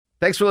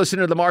Thanks for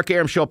listening to the Mark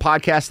Arum Show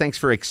podcast. Thanks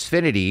for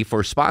Xfinity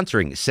for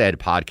sponsoring said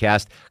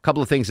podcast. A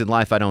couple of things in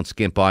life I don't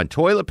skimp on.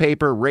 Toilet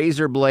paper,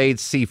 razor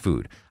blades,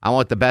 seafood. I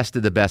want the best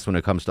of the best when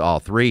it comes to all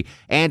three.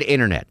 And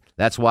internet.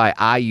 That's why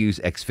I use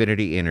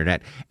Xfinity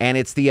Internet. And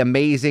it's the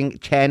amazing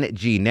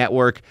 10G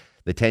network.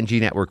 The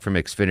 10G network from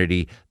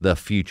Xfinity. The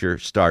future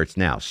starts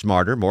now.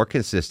 Smarter, more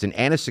consistent,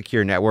 and a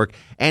secure network.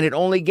 And it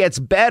only gets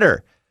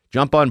better.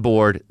 Jump on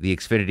board the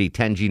Xfinity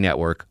 10G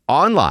network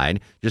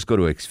online. Just go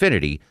to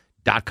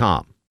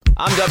Xfinity.com.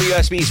 I'm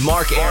WSB's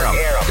Mark Arum.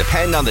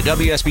 Depend on the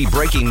WSB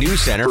Breaking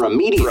News Center for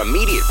immediate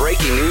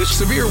breaking news,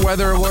 severe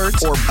weather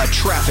alerts, or a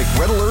traffic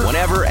red alert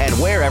whenever and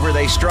wherever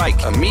they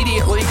strike.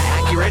 Immediately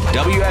accurate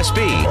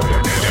WSB.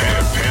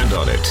 Depend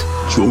on it.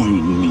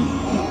 Join me,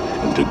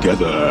 and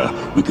together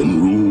we can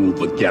rule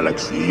the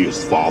galaxy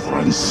as father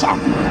and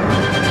son.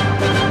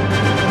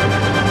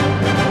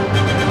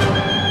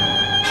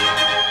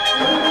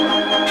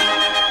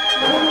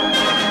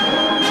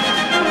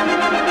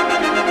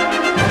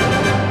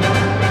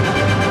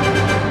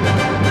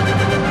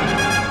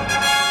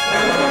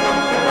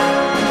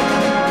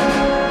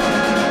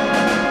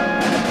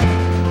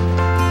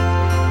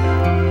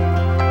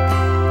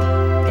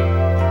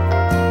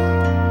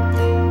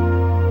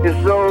 It's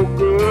so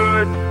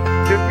good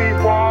to be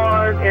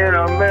born in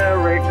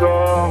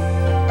America,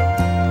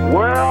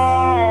 where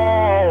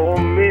all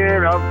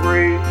men are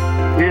free.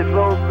 It's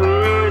so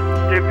good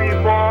to be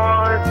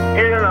born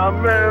in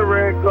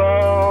America,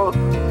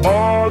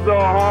 all the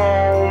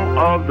home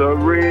of the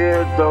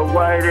red, the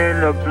white,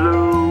 and the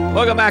blue.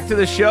 Welcome back to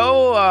the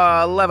show.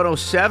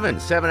 11:07,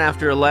 7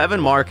 after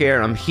 11. Mark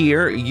Arum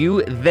here,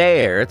 you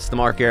there. It's the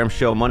Mark Arum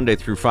Show, Monday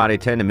through Friday,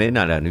 10 to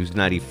midnight on News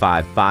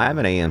 95.5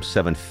 and AM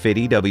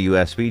 750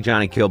 WSB.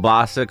 Johnny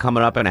Kilbasa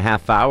coming up in a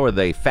half hour with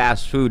a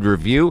fast food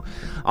review.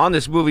 On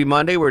this Movie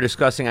Monday, we're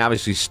discussing,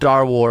 obviously,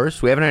 Star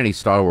Wars. We haven't had any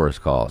Star Wars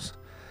calls,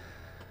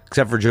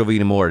 except for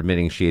Jovita Moore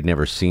admitting she had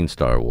never seen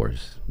Star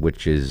Wars,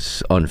 which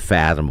is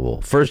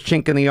unfathomable. First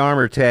chink in the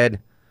armor, Ted.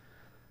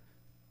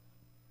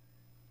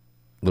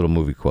 Little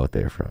movie quote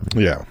there from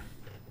me. Yeah.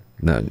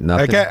 No,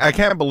 nothing. I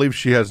can't believe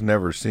she has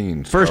never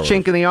seen Star First Wars.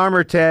 chink in the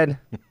armor, Ted.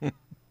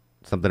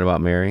 Something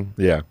about Mary.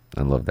 Yeah.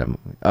 I love that movie.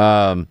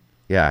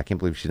 Yeah, I can't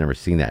believe she's never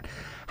seen that.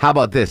 How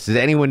about this? Has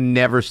anyone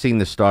never seen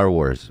the Star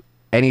Wars?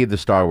 Any of the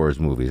Star Wars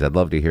movies? I'd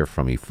love to hear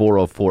from you.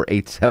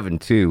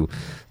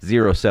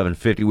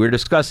 404-872-0750. We're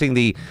discussing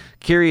the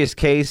curious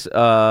case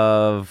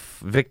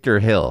of Victor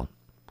Hill.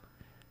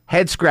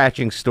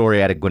 Head-scratching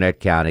story out of Gwinnett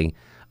County.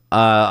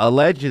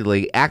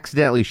 Allegedly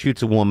accidentally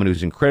shoots a woman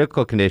who's in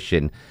critical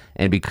condition,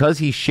 and because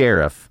he's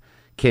sheriff,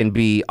 can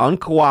be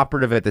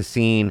uncooperative at the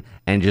scene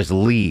and just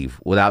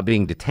leave without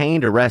being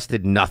detained,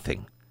 arrested,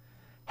 nothing.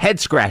 Head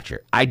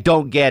scratcher. I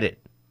don't get it.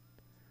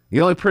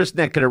 The only person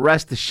that could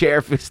arrest the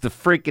sheriff is the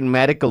freaking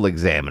medical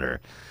examiner.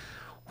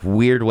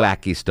 Weird,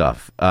 wacky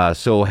stuff.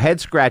 So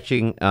head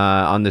scratching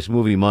on this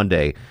Movie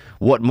Monday.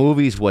 What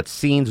movies, what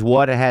scenes,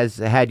 what has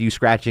had you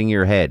scratching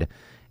your head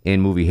in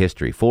movie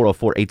history?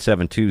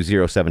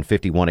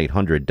 404-872-0750,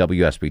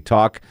 1-800-WSB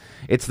Talk.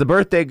 It's the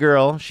birthday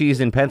girl. She's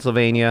in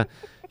Pennsylvania.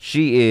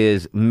 She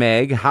is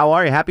Meg. How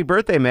are you? Happy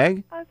birthday,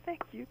 Meg. Oh,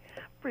 thank you.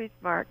 Priest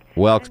Mark.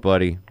 Welks,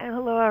 buddy. And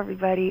hello,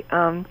 everybody.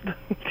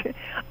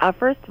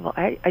 First of all,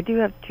 I do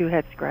have two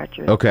head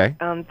scratchers. Okay.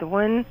 The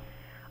one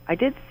I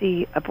did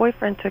see, a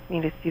boyfriend took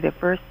me to see the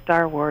first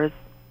Star Wars,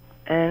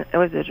 and it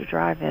was at a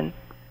drive-in.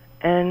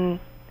 And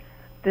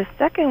the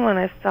second one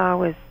I saw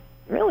was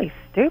really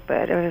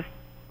stupid. It was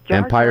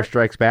Empire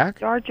Strikes Back?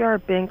 Jar Jar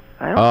Binks.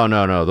 Oh,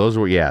 no. Those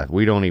were,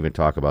 we don't even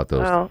talk about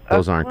those.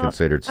 Those aren't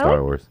considered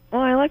Star Wars.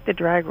 Well, I like the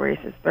drag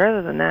races, but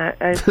other than that...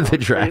 The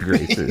drag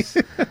races.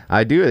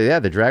 I do, yeah,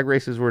 the drag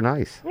races were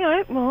nice.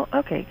 Yeah, well,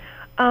 okay.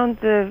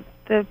 The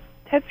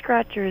head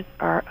scratchers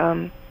are,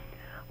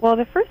 well,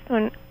 the first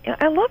one,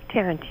 I love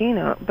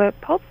Tarantino, but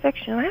Pulp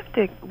Fiction, I have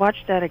to watch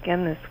that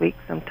again this week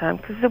sometime,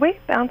 because the way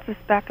it bounces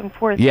back and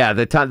forth... Yeah,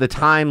 the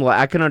time,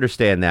 I can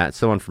understand that.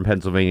 Someone from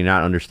Pennsylvania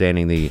not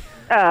understanding the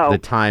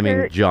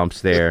timing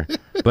jumps there.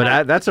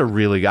 But that's a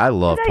really, I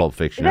love Pulp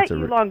Fiction. Is that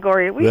you,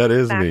 Longoria? That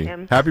is me.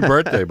 Him. Happy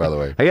birthday, by the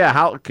way. Yeah,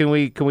 how can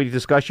we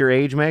discuss your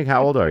age, Meg?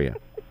 How old are you?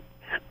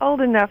 Old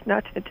enough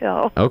not to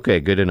tell. Okay,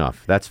 good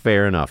enough. That's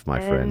fair enough,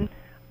 my friend.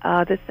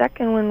 The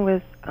second one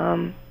was,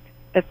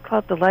 it's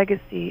called The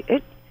Legacy.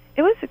 It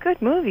was a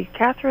good movie.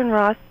 Catherine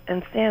Ross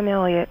and Sam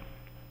Elliott,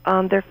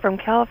 they're from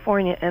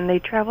California, and they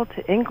travel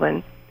to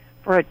England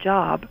for a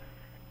job,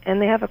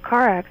 and they have a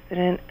car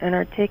accident and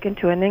are taken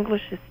to an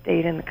English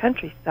estate in the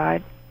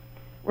countryside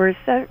where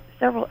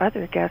several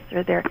other guests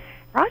are there.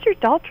 Roger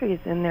Daltrey is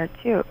in there,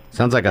 too.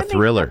 Sounds like a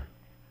thriller.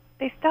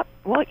 They stop.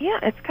 Well, yeah,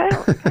 it kind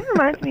of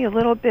reminds me a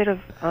little bit of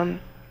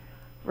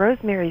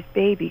Rosemary's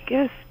Baby. It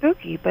was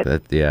spooky, but...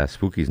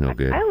 spooky's no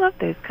good. I love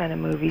those kind of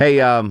movies.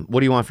 Hey, what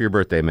do you want for your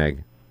birthday,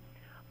 Meg?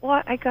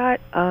 Well, I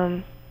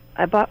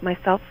bought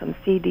myself some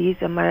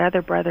CDs, and my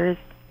other brothers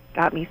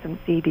got me some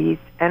CDs,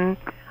 and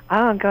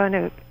I'm going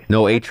to...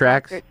 No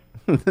 8-tracks?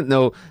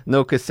 No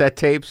cassette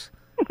tapes?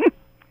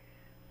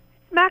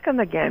 Smack him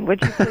again,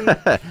 would you please?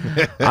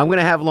 I'm going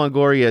to have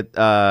Longoria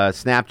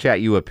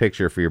Snapchat you a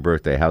picture for your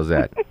birthday. How's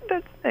that?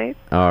 That's nice.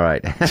 All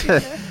right.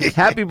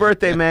 Happy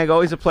birthday, Mag.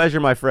 Always a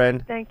pleasure, my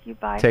friend. Thank you.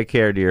 Bye. Take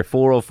care, dear.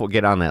 404.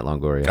 Get on that,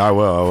 Longoria. I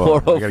will. I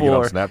gotta get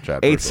on 404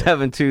 Snapchat.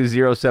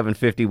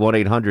 872-0750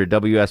 1-800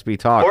 WSB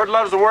Talk. Lord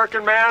loves the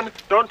working man.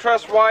 Don't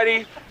trust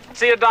Whitey.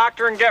 See a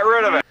doctor and get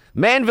rid of it.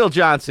 Manville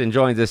Johnson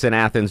joins us in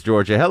Athens,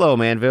 Georgia. Hello,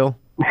 Manville.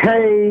 Hey,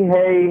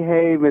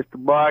 Mr.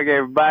 Barg,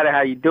 everybody,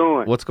 how you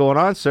doing? What's going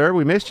on, sir?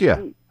 We missed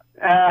you.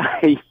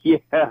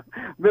 Yeah,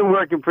 been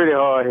working pretty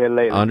hard here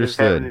lately.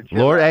 Understood.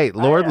 Lord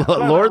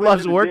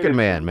loves working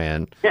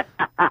man. Yeah,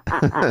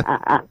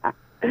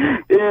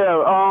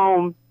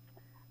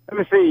 let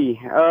me see.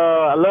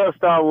 I love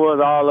Star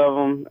Wars, all of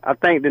them. I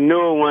think the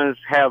newer ones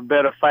have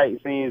better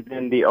fight scenes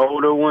than the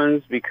older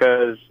ones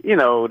because,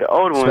 the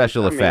older ones...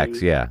 Special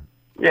effects, yeah.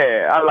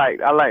 Yeah, I like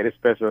the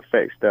special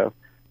effects stuff.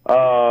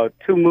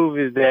 Two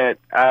movies that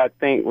I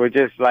think were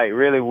just like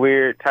really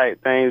weird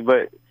type things,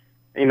 but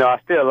I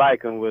still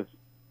like them. Was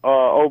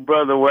Oh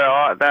Brother, Where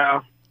Art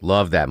Thou?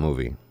 Love that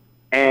movie.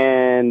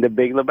 And The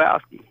Big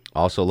Lebowski.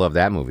 Also love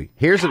that movie.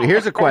 Here's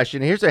a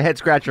question. Here's a head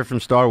scratcher from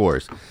Star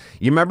Wars.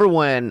 You remember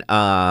when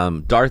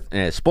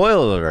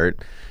spoiler alert?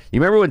 You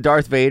remember when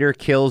Darth Vader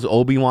kills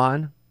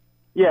Obi-Wan?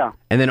 Yeah.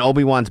 And then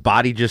Obi-Wan's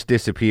body just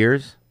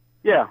disappears?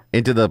 Yeah.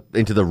 Into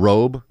the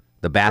robe,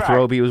 the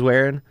bathrobe he was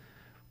wearing?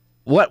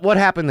 What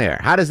happened there?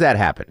 How does that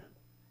happen?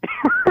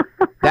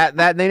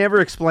 that they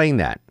never explained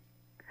that.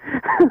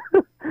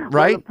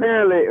 Right?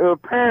 Well,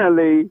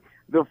 apparently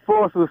the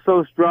Force was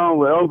so strong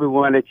with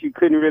Obi-Wan that you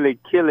couldn't really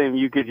kill him.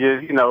 You could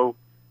just,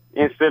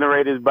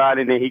 incinerate his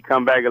body, and then he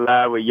come back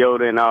alive with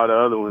Yoda and all the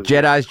other ones.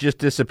 Jedis just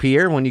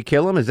disappear when you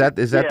kill them? Is that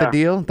the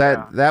deal?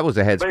 That was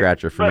a head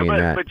scratcher for me in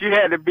that. But you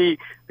had to be,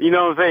 you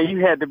know what I'm saying?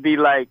 You had to be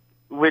like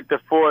with the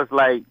Force,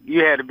 like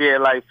you had to be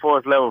at like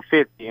Force level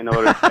 50 in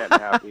order for that to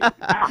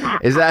happen.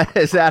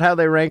 Is that how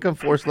they rank them?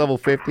 Force level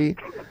 50?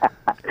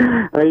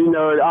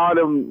 All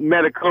the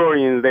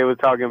metachlorians they were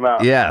talking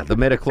about. Yeah, the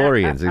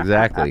metachlorians,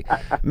 exactly.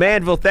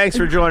 Manville, thanks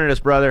for joining us,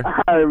 brother.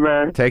 All right,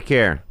 man. Take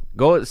care.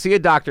 Go see a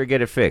doctor,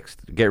 get it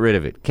fixed. Get rid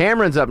of it.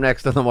 Cameron's up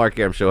next on the Mark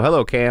Aram Show.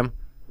 Hello, Cam.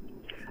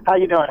 How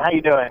you doing?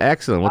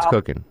 Excellent. What's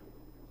cooking?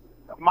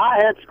 My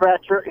head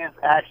scratcher is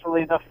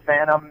actually The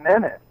Phantom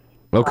Menace.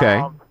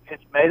 Okay.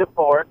 It's May the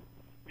 4th.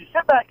 If you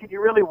sit back and you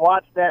really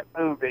watch that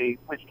movie,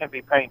 which can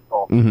be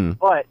painful,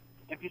 but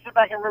if you sit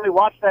back and really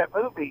watch that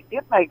movie,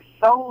 it makes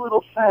so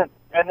little sense.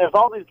 And there's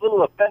all these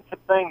little offensive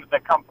things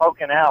that come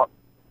poking out.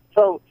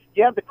 So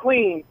you have the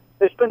Queen.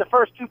 They spend the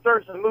first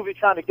two-thirds of the movie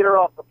trying to get her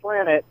off the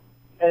planet,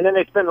 and then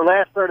they spend the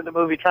last third of the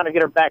movie trying to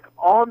get her back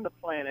on the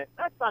planet.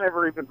 That's not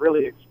ever even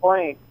really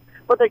explained.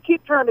 But they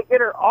keep trying to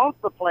get her off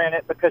the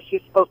planet because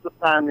she's supposed to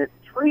sign this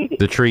treaty.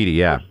 The treaty,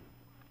 yeah.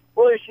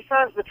 Well, if she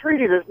signs the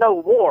treaty, there's no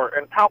war,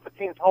 and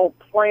Palpatine's whole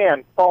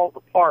plan falls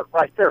apart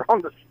right there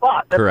on the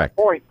spot. That's Correct.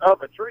 The point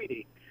of a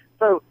treaty.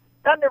 So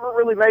that never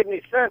really made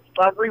any sense.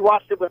 I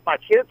rewatched it with my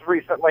kids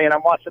recently, and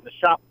I'm watching the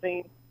shop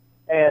scene,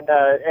 and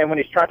when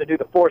he's trying to do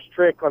the Force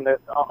trick on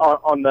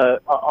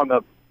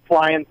the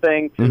flying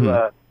thing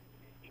to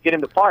get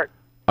him to part.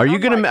 Are you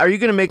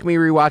gonna make me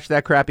rewatch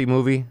that crappy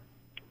movie?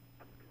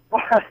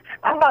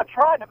 I'm not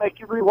trying to make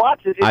you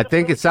rewatch it. I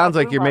think it sounds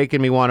like you're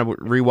making me want to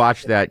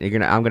rewatch that.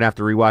 I'm gonna have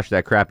to rewatch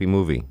that crappy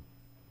movie.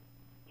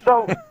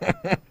 So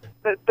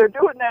they're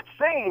doing that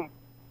scene,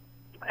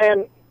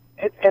 and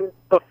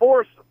the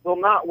Force will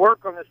not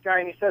work on this guy.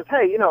 And he says,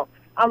 "Hey,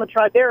 I'm a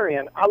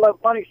Tridarian. I love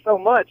money so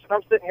much." And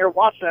I'm sitting here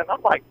watching it, and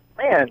I'm like,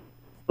 "Man,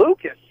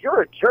 Lucas,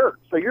 you're a jerk."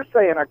 So you're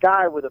saying a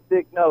guy with a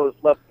big nose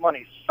loves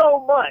money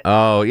so much.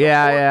 Oh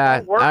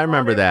yeah. I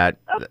remember that.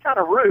 That's kind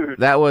of rude.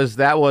 That was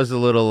a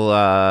little.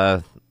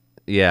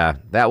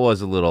 That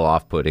was a little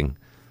off-putting.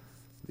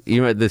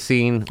 You know the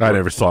scene. I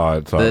never saw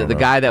it. So the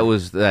guy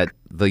that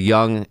the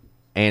young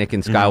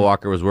Anakin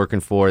Skywalker was working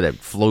for that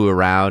flew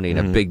around. He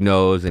had a big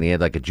nose and he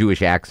had like a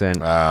Jewish accent.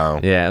 Oh.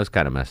 Yeah, it was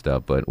kind of messed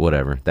up, but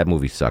whatever. That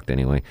movie sucked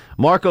anyway.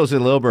 Marco's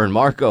in Lilburn.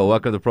 Marco,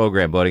 welcome to the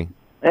program, buddy.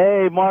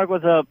 Hey, Mark,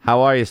 what's up?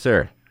 How are you,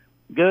 sir?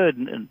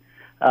 Good.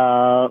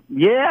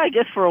 I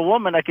guess for a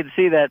woman, I could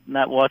see that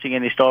not watching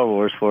any Star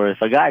Wars. For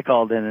if a guy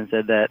called in and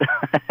said that,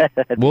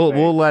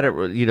 we'll let it.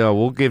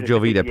 We'll give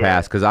Jovita a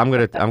pass because I'm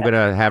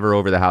gonna have her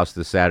over the house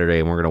this Saturday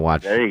and we're gonna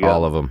watch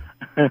all of them.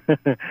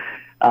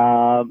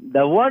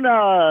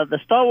 The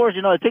Star Wars.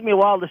 It took me a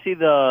while to see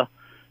the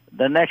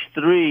next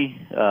three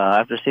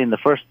after seeing the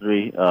first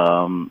three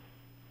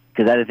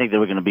because I didn't think they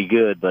were going to be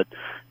good. But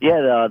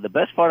yeah, the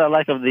best part I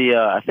like of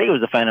I think it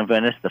was the Phantom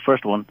Menace, the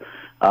first one,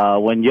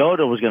 when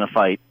Yoda was going to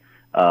fight.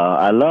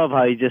 I love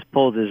how he just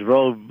pulls his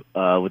robe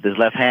with his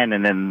left hand,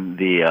 and then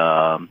the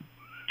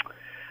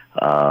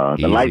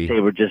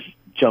lightsaber just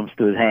jumps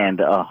to his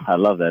hand. Oh, I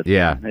love that.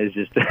 Yeah, it's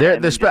just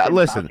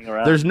listen.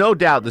 There's no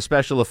doubt the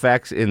special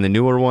effects in the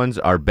newer ones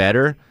are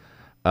better,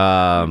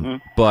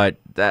 but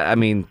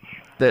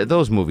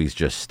those movies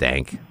just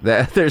stank.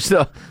 There's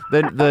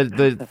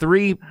the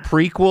three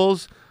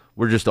prequels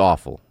were just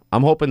awful.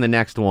 I'm hoping the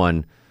next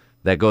one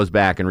that goes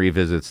back and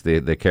revisits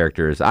the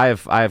characters. I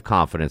have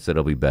confidence that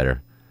it'll be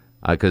better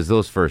because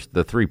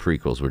the 3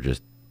 prequels were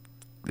just.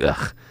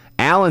 Ugh.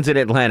 Alan's in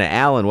Atlanta.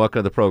 Alan, welcome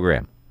to the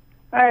program.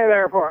 Hey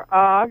there,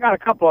 I got a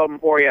couple of them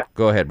for you.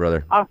 Go ahead,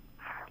 brother. I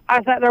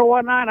sat there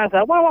one night and I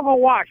said, what am I going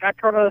to watch? I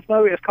turned on this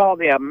movie. It's called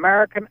The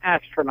American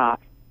Astronaut.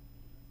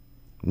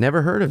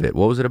 Never heard of it.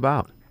 What was it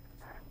about?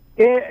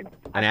 An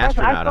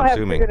astronaut, I'm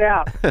assuming. I still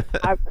haven't figured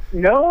it out.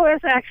 No,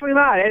 it's actually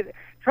not.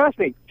 Trust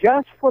me,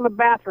 just for the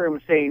bathroom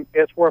scene,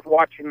 it's worth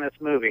watching this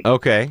movie.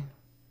 Okay.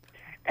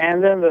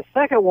 And then the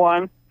second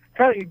one,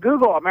 you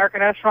Google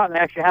American Astronaut and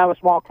they actually have a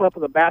small clip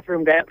of the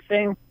bathroom dance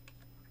scene.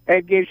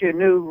 It gives you a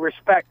new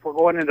respect for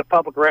going into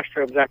public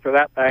restrooms after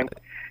that thing.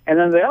 And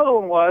then the other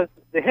one was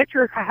The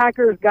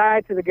Hitchhiker's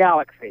Guide to the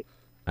Galaxy.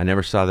 I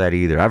never saw that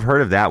either. I've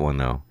heard of that one,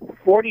 though.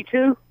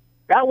 42?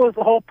 That was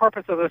the whole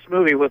purpose of this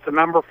movie, was the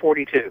number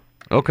 42.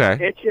 Okay.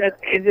 It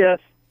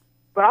just,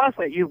 but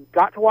honestly, you've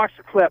got to watch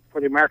the clip for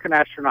The American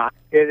Astronaut.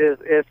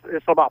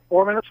 It's about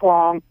 4 minutes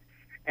long,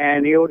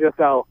 and you'll just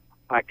go,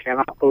 I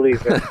cannot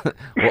believe it.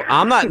 Well,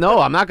 I'm not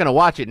going to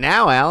watch it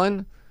now,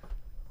 Alan.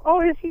 Oh,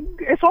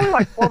 it's only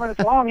like 4 minutes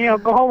long.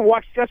 Go home and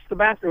watch just the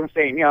bathroom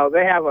scene.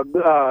 They have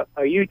a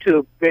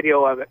YouTube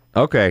video of it.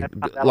 Okay.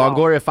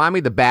 Longoria, find me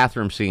the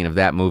bathroom scene of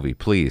that movie,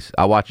 please.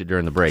 I'll watch it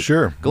during the break.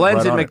 Sure.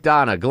 Glenn's in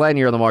McDonough. Glenn,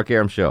 you're on the Mark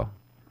Arum Show.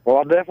 Well,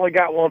 I definitely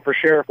got one for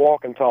Sheriff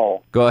Walking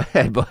Tall. Go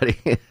ahead, buddy.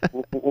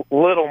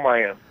 Little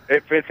Man.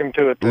 It fits him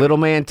to it. Little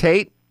Man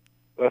Tate?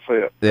 That's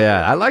it.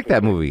 Yeah, I like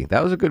that movie.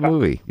 That was a good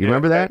movie. You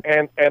remember that?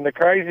 And the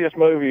craziest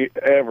movie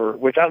ever,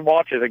 which I'd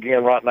watch it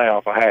again right now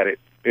if I had it,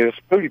 is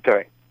Pootie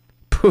Tang.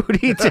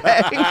 Pootie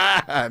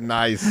Tang?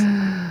 Nice.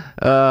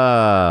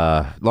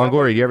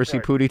 Longoria, you ever see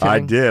Pootie Tang? I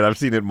did. I've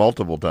seen it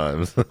multiple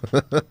times.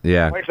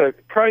 Yeah. It's a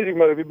crazy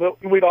movie,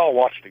 but we'd all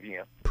watch it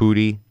again.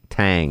 Pootie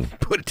Tang.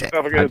 Pootie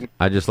Tang.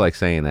 I just like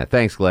saying that.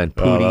 Thanks, Glenn.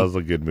 Pootie that was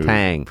a good movie.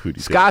 Tang. Pootie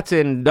Tang. Scott's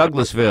in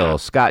Douglasville.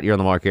 Scott, you're on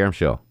the Mark Arum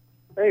Show.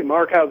 Hey,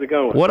 Mark, how's it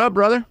going? What up,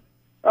 brother?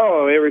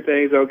 Oh,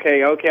 everything's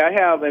okay. I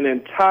have an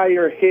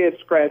entire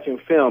head-scratching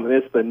film, and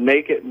it's The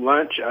Naked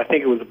Lunch. I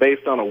think it was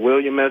based on a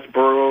William S.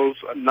 Burroughs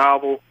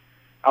novel.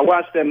 I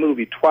watched that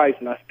movie twice,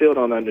 and I still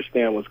don't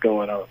understand what's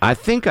going on. I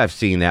think I've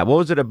seen that. What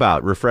was it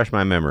about? Refresh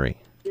my memory.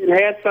 It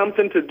had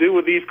something to do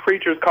with these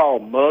creatures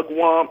called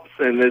mugwumps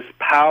and this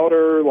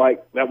powder,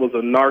 like that was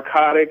a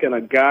narcotic, and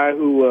a guy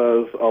who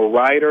was a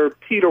writer.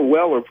 Peter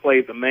Weller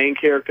played the main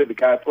character. The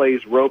guy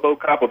plays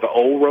RoboCop, or the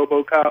old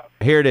RoboCop.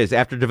 Here it is.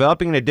 After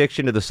developing an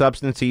addiction to the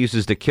substance he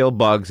uses to kill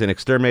bugs, an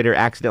exterminator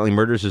accidentally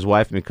murders his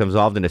wife and becomes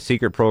involved in a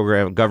secret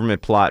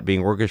government plot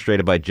being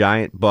orchestrated by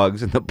giant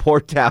bugs in the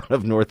poor town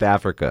of North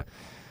Africa.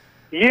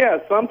 Yeah,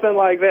 something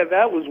like that.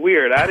 That was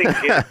weird. I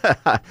didn't get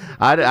it.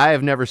 I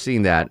have never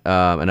seen that,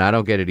 and I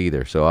don't get it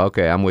either. So,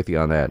 okay, I'm with you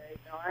on that.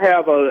 I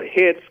have a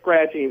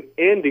head-scratching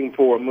ending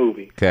for a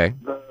movie. Okay.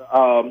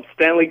 The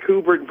Stanley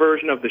Kubrick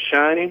version of The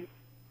Shining,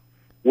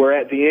 where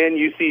at the end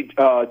you see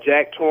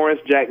Jack Torrance,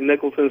 Jack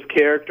Nicholson's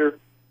character,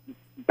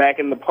 back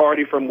in the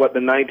party from, the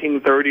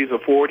 1930s or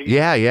 40s?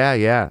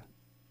 Yeah.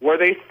 Were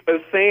they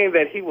saying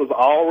that he was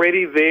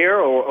already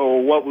there,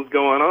 or what was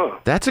going on?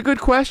 That's a good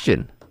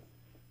question.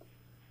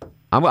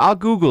 I'll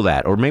Google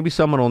that, or maybe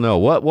someone will know.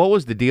 What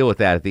was the deal with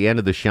that at the end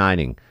of The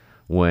Shining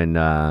when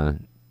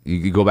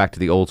you go back to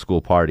the old school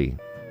party?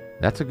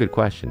 That's a good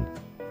question.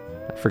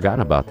 I've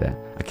forgotten about that.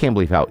 I can't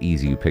believe how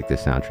easy you picked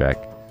this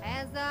soundtrack.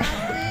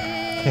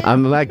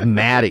 I'm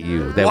mad at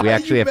you that we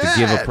actually have to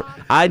give a...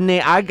 I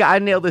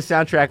nailed this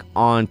soundtrack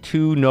on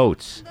 2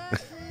 notes.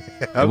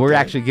 Okay. And we're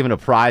actually giving a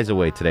prize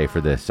away today for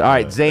this. All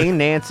right, Zane,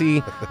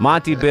 Nancy,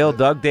 Monty, Bill,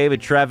 Doug,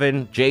 David,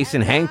 Trevin,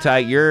 Jason, hang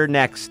tight. You're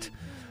next.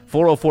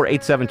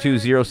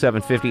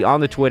 404-872-0750 on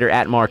the Twitter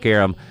at Mark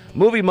Arum.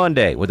 Movie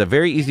Monday with a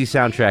very easy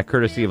soundtrack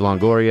courtesy of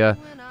Longoria.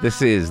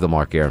 This is the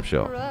Mark Arum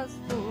Show.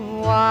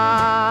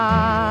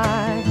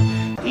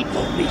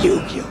 Only you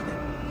killed him.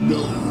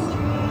 No.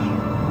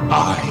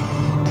 I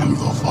am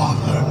your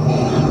father.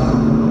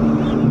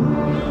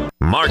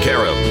 Mark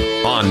Arum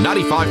on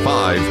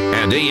 95.5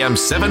 and AM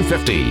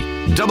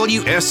 750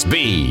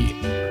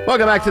 WSB.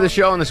 Welcome back to the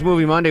show on this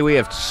Movie Monday. We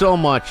have so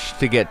much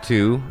to get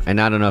to and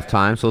not enough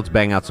time, so let's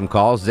bang out some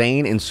calls.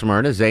 Zane in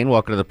Smyrna. Zane,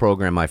 welcome to the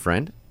program, my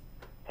friend.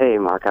 Hey,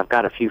 Mark, I've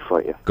got a few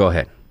for you. Go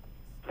ahead.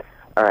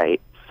 All right,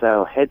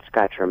 so head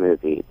scratcher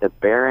movie, The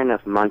Baron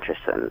of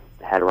Munchausen,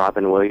 had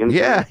Robin Williams.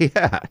 Yeah.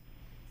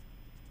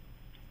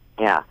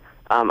 Yeah.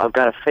 I've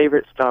got a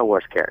favorite Star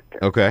Wars character.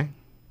 Okay.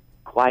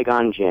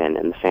 Qui-Gon Jinn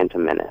in The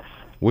Phantom Menace.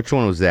 Which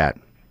one was that?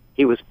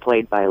 He was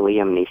played by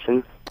Liam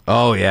Neeson.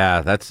 Oh,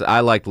 yeah.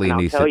 I like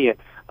Liam Neeson.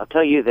 I'll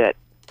tell you that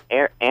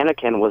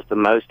Anakin was the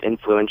most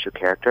influential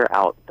character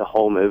out the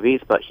whole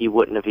movies, but he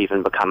wouldn't have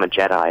even become a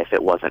Jedi if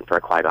it wasn't for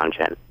Qui-Gon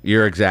Jinn.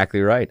 You're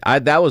exactly right.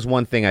 That was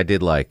one thing I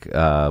did like,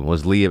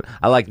 was Liam.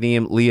 I like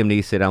Liam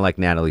Neeson. I like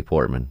Natalie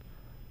Portman.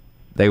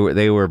 They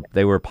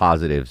were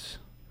positives.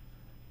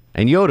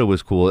 And Yoda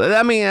was cool.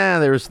 I mean,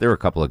 there were a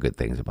couple of good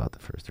things about the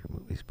first 3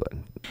 movies, but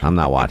I'm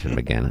not watching them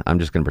again. I'm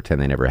just going to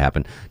pretend they never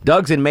happened.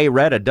 Doug's in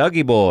Mayretta.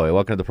 Dougie boy,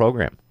 welcome to the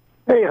program.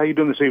 Hey, how you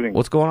doing this evening?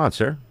 What's going on,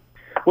 sir?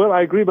 Well,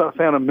 I agree about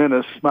Phantom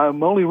Menace.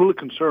 I'm only really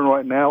concerned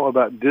right now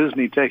about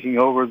Disney taking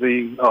over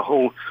the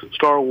whole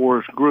Star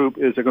Wars group.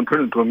 Is they're going to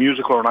turn it into a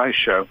musical or an ice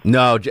show?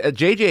 No,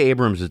 J.J.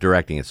 Abrams is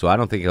directing it, so I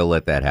don't think he'll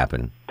let that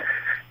happen.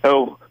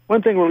 Oh,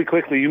 one thing really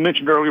quickly. You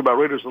mentioned earlier about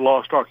Raiders of the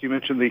Lost Ark. You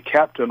mentioned the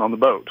captain on the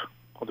boat,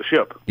 on the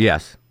ship.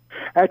 Yes.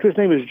 Actor's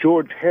name is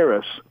George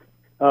Harris.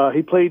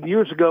 He played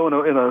years ago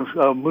in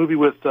a movie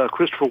with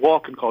Christopher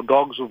Walken called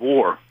Dogs of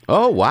War.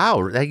 Oh,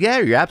 wow. Yeah,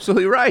 you're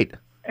absolutely right.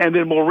 And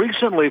then more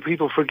recently,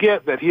 people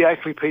forget that he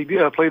actually played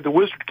the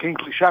wizard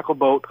Kingsley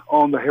Shacklebolt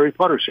on the Harry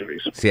Potter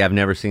series. See, I've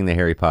never seen the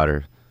Harry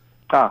Potter.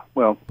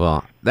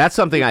 Well, that's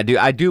something I do.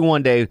 I do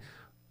one day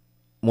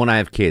when I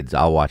have kids.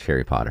 I'll watch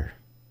Harry Potter.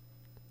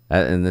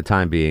 In the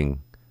time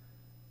being,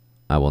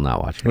 I will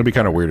not watch it. It'll be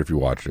kind of weird if you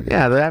watch it.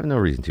 Yeah, I have no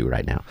reason to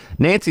right now.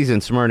 Nancy's in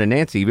Smyrna.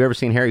 Nancy, have you ever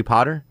seen Harry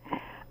Potter?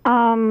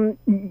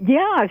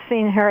 Yeah, I've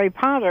seen Harry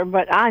Potter,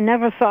 but I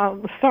never saw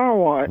Star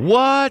Wars.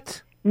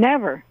 What?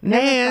 Never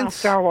saw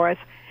Star Wars.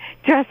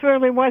 Just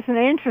really wasn't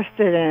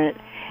interested in it.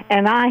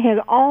 And I had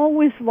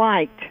always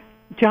liked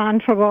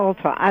John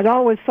Travolta. I'd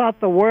always thought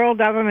the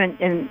world of him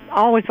and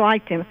always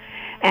liked him.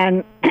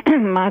 And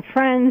my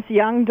friend's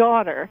young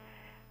daughter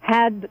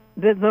had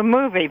the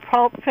movie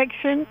Pulp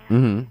Fiction,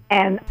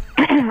 and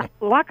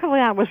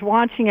luckily I was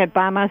watching it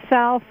by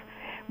myself,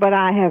 but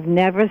I have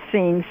never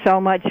seen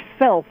so much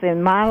filth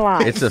in my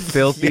life. It's a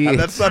filthy... Yeah,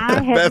 that's not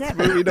the best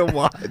movie to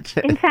watch.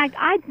 In fact,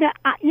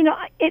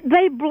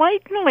 they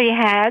blatantly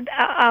had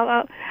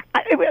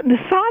the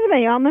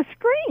sodomy on the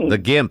screen. The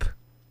Gimp.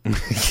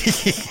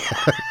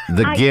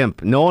 The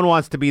Gimp. No one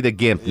wants to be the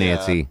Gimp,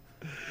 Nancy.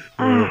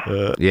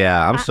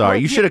 Yeah, I'm sorry.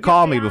 You should have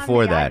called me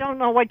before that. I don't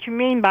know what you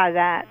mean by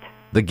that.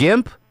 The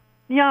Gimp?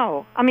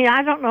 No, I mean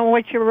I don't know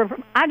what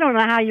I don't know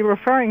how you're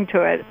referring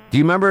to it. Do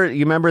you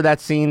remember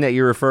that scene that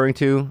you're referring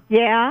to?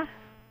 Yeah.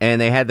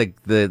 And they had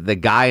the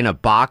guy in a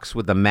box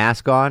with the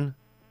mask on.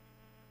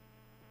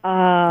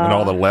 And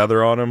all the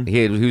leather on him.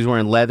 He was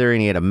wearing leather and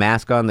he had a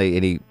mask on.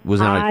 And he was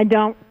on. I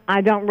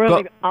don't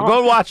really.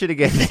 Go watch it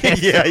again.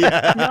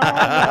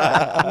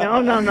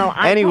 No.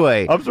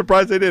 Anyway, I'm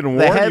surprised they didn't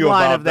warn you about that. The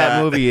headline of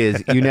that movie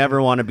is "You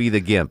never want to be the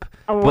Gimp."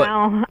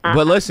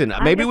 But listen,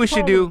 maybe we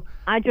should do.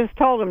 I just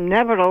told them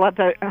never to let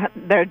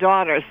their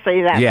daughters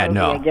see that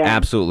movie again.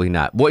 Absolutely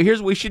not. Well,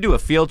 we should do a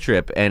field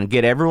trip and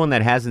get everyone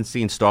that hasn't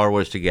seen Star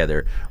Wars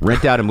together,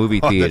 rent out a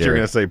movie theater. I thought you were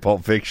going to say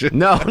Pulp Fiction.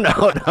 No.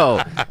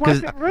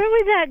 Was it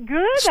really that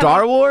good?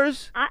 Star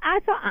Wars?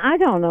 I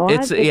don't know.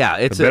 It's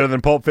better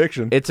than Pulp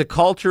Fiction. It's a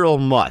cultural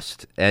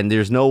must, and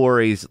there's no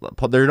worries.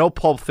 There are no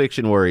Pulp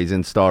Fiction worries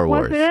in Star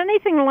Wars. Was it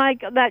anything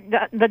like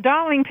that? The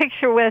Darling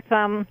picture with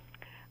the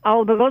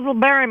little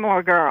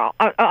Barrymore girl.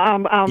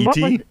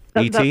 E.T.?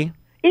 E.T.?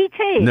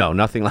 E.T.? No,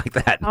 nothing like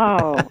that.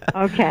 Oh,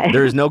 okay.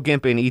 There's no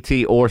Gimp in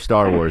E.T. or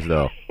Star Wars,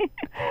 though.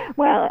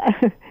 Well,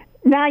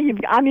 now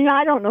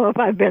I don't know if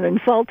I've been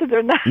insulted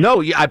or not.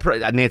 No,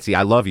 Nancy,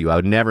 I love you. I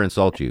would never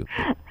insult you.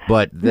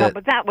 But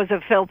but that was a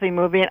filthy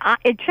movie, and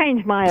it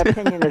changed my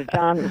opinion of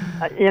John,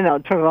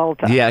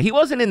 Travolta. Yeah, he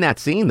wasn't in that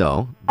scene,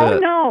 though.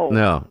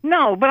 No.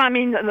 But I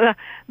mean, the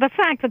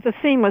fact that the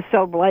scene was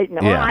so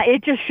blatant,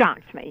 it just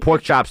shocked me.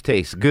 Pork chops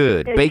taste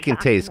good. Bacon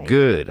tastes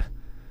good.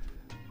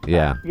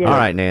 Yeah. All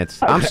right,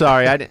 Nance. Okay. I'm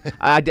sorry.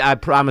 I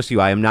promise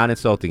you, I am not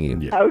insulting you.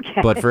 Yeah.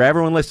 Okay. But for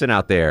everyone listening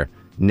out there,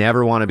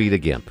 never want to be the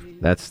Gimp.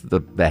 That's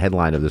the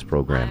headline of this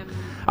program. All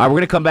right, we're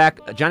going to come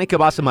back. Johnny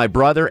Cabasa, my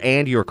brother,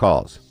 and your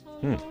calls.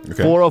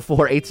 Okay.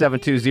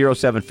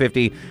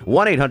 404-872-0750,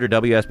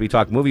 1-800-WSB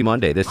Talk Movie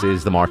Monday. This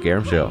is The Mark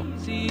Arum Show.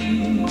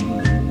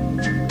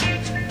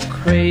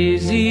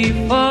 Crazy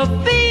for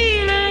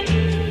feeling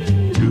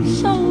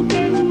so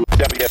good.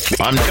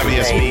 I'm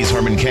WSB's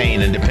Herman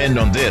Cain, and depend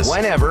on this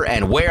whenever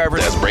and wherever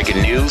there's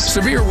breaking news,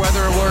 severe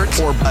weather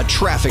alerts, or a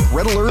traffic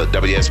red alert. The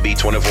WSB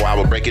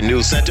 24-hour Breaking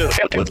News Center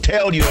will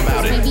tell you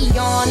about it.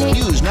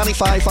 News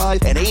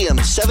 95.5 and AM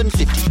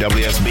 750.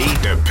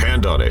 WSB,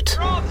 depend on it.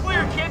 You're all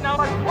clear, kid. Now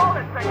let's blow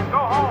this thing and go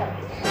home.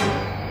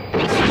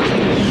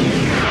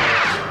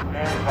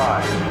 Stand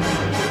by.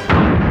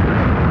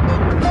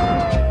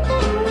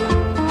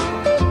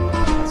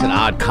 It's an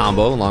odd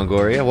combo,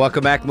 Longoria.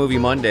 Welcome back, Movie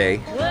Monday.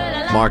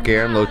 Mark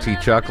Arum, Low T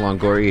Chuck,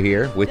 Longoria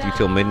here with you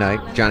till midnight.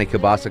 Johnny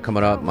Cabasa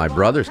coming up. My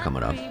brother's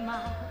coming up.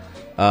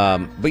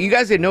 But you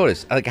guys didn't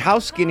notice, like, how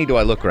skinny do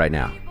I look right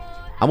now?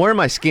 I'm wearing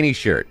my skinny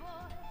shirt.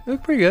 You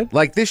look pretty good.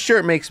 Like, this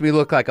shirt makes me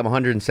look like I'm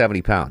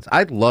 170 pounds.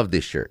 I love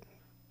this shirt.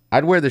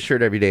 I'd wear this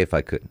shirt every day if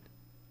I could.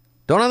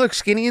 Don't I look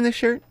skinny in this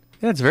shirt?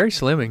 Yeah, it's very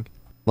slimming.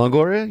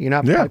 Longoria, you're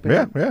not piping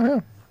up? Yeah.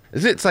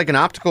 It's like an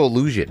optical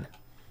illusion.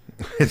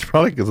 It's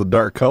probably because of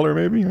dark color,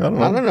 maybe? I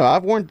don't know.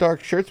 I've worn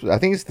dark shirts. I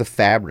think it's the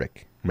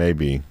fabric.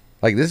 Maybe.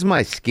 Like, this is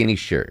my skinny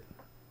shirt.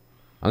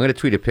 I'm going to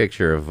tweet a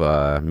picture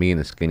of me in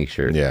the skinny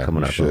shirt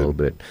coming up in a little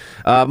bit.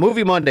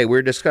 Movie Monday,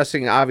 we're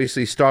discussing,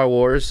 obviously, Star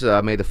Wars.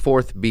 May the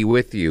 4th be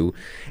with you.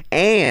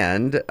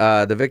 And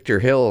the Victor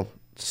Hill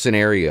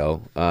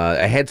scenario,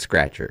 a head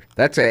scratcher.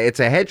 It's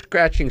a head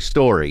scratching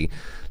story.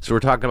 So we're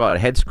talking about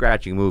head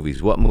scratching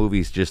movies. What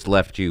movies just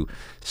left you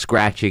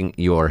scratching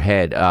your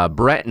head?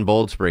 Brett in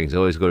Bold Springs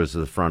always goes to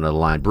the front of the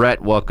line.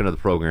 Brett, welcome to the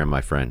program,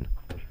 my friend.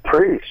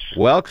 Preach.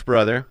 Welks,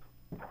 brother.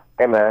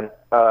 Hey, man.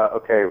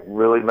 Okay,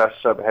 really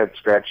messed up head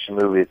scratching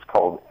movie. It's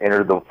called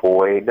Enter the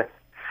Void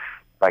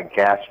by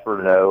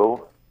Gaspar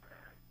Noé.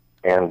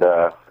 And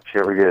if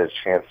you ever get a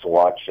chance to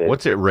watch it.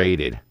 What's it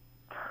rated?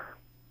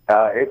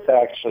 It's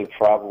actually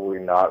probably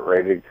not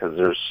rated because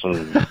there's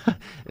some...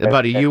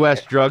 About a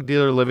U.S. drug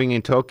dealer living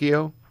in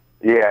Tokyo?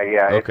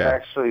 Yeah. Okay. It's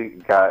actually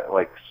got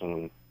like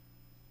some,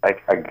 I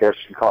guess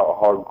you call it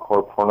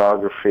hardcore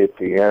pornography at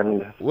the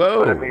end. Whoa.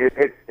 But, I mean,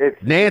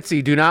 it's...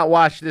 Nancy, do not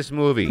watch this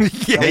movie.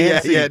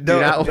 Yeah. Do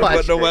not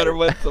watch No matter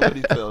what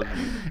somebody tells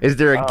you. Is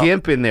there a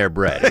gimp in there,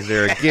 Brett? Is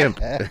there a gimp?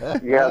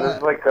 Yeah,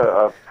 there's like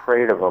a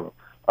parade of them.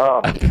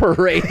 A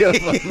parade of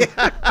them.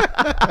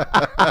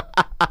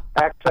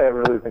 Actually, I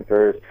really think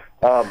there is.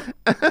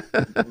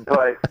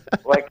 But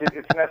like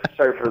it's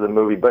necessary for the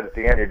movie. But at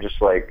the end, you're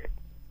just like,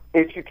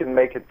 if you can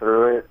make it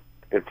through it,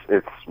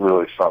 it's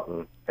really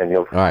something. And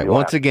you'll. All right.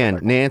 Once again,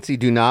 Nancy,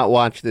 do not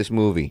watch this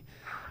movie.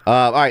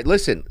 All right.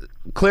 Listen.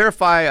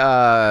 Clarify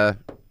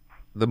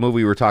the movie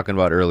we were talking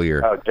about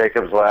earlier. Oh,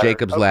 Jacob's Ladder.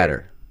 Jacob's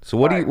Ladder. So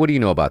what do you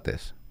know about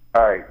this?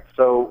 All right.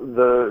 So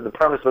the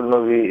premise of the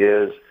movie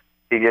is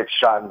he gets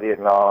shot in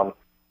Vietnam,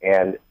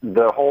 and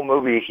the whole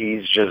movie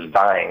he's just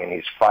dying and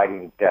he's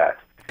fighting death.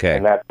 Okay.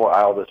 And that's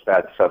why all this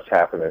bad stuff's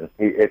happening.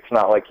 It's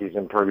not like he's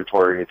in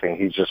purgatory or anything.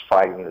 He's just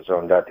fighting his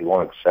own death. He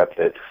won't accept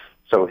it.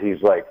 So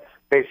he's like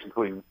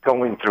basically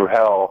going through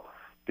hell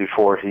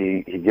before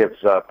he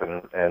gives up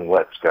and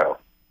lets go.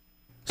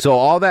 So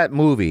all that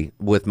movie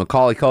with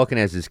Macaulay Culkin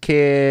as his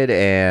kid,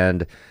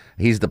 and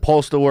he's the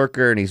postal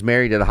worker, and he's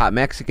married to the hot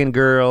Mexican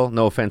girl.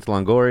 No offense,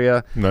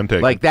 Longoria. None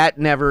taken. Like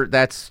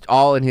that's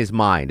all in his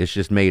mind. It's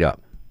just made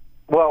up.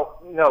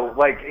 Well, no,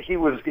 like he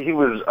was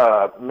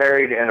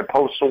married and a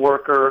postal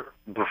worker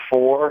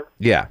before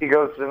Yeah. he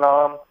goes to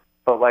Nam,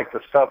 but like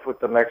the stuff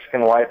with the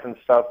Mexican wife and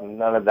stuff,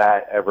 none of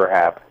that ever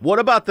happened. What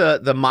about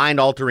the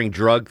mind-altering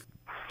drug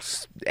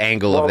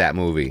angle of that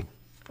movie?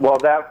 Well,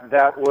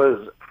 that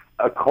was,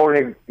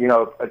 according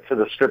to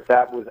the script,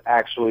 that was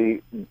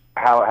actually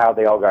how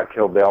they all got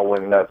killed. They all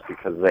went nuts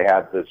because they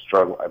had this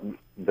drug.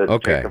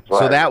 Okay,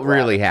 so that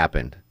really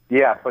happened.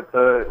 Yeah, but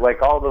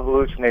all the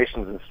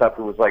hallucinations and stuff,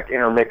 it was like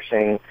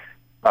intermixing,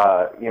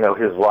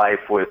 his life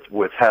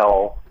with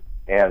hell,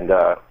 and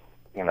Gotcha.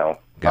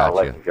 I'll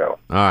let you go.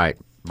 All right,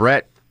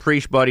 Brett,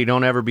 preach, buddy.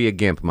 Don't ever be a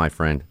gimp, my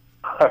friend.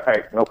 All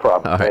right, no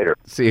problem. All right. Later.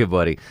 See you,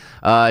 buddy.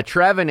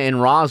 Trevin in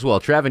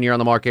Roswell. Trevin, you're on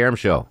the Mark Arum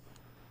Show.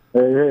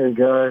 Hey,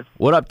 guys.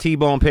 What up,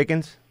 T-Bone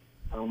Pickens?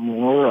 All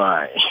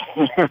right.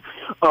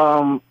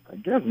 I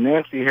guess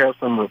Nancy has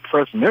some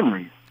repressed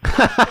memories.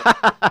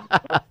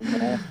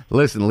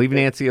 Listen, leave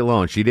Nancy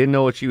alone. She didn't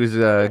know what she was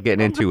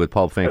getting into with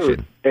Pulp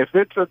Fiction. If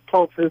it took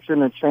Pulp Fiction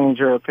to change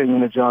her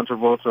opinion of John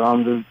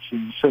Travolta,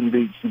 she shouldn't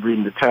be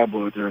reading the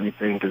tabloids or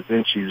anything, because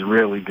then she's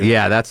really good.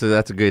 Yeah, that's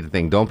a good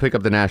thing. Don't pick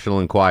up the National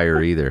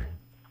Enquirer either.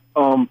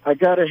 I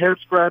got a head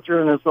scratcher,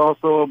 and it's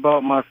also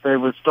about my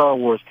favorite Star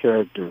Wars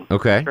character.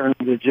 Okay. Return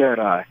of the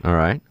Jedi. All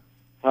right.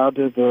 How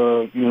did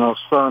the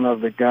son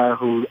of the guy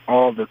who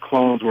all the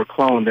clones were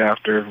cloned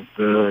after,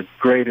 the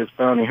greatest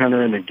bounty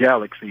hunter in the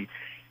galaxy,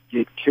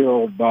 get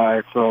killed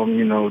by some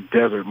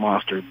desert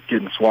monster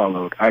getting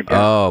swallowed?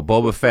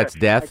 Boba Fett's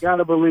death. I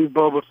gotta believe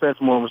Boba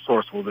Fett's more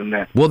resourceful than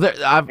that. Well,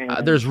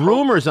 there's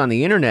rumors on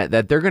the internet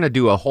that they're going to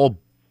do a whole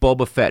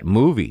Boba Fett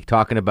movie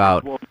talking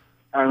about. Well,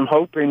 I'm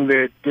hoping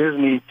that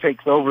Disney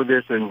takes over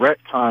this and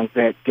retcons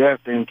that death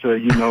into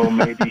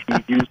maybe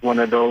he used one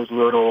of those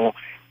little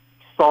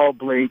saw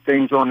blade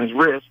things on his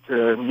wrist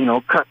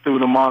to, cut through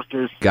the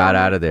monsters. Got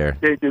out of there.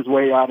 Dig his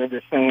way out of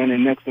the sand,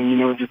 and next thing you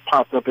know, it just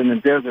pops up in the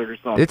desert or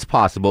something. It's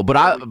possible,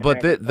 but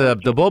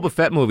the Boba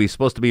Fett movie is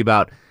supposed to be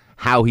about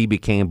how he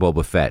became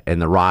Boba Fett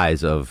and the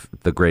rise of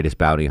the greatest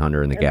bounty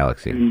hunter in the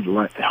galaxy.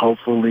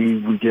 Hopefully,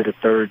 we get a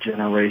third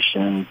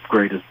generation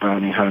greatest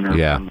bounty hunter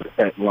from the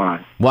Fett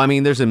line. Well, I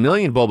mean, there's a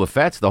million Boba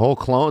Fetts. The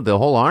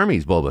whole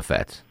army's Boba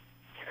Fetts.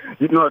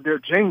 They're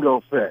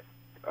Jango Fett.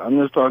 I'm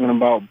just talking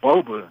about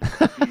Boba.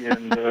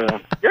 And,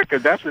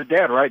 because that's his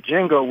dad, right?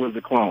 Jango was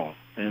the clone.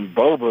 And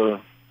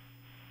Boba,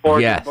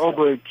 did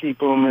Boba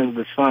keep him as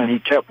the son? He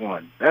kept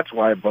one. That's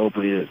why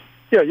Boba is.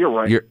 Yeah, you're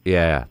right. See,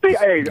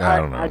 hey, I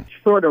don't know. I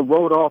sort of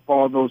wrote off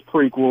all those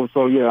prequels,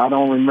 so I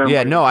don't remember.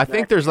 Yeah, no, I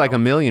think there's like a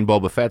million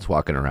Boba Fetts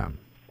walking around.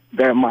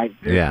 That might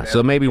be. Yeah,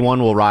 so maybe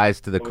one will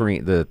rise to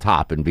the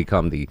top and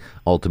become the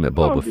ultimate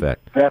Boba Fett.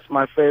 That's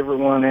my favorite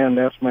one, and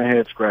that's my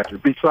head scratcher.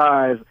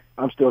 Besides,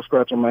 I'm still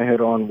scratching my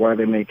head on why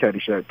they made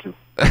Caddyshack 2.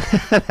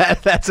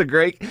 That's a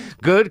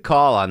good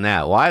call on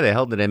that. Why the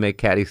hell did they make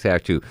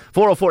Caddyshack 2?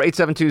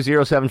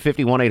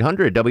 404-872-0750,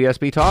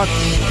 1-800-WSB Talk.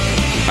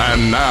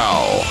 And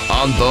now,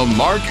 on the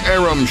Mark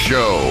Arum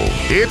Show,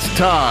 it's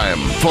time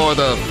for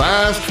the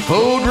Fast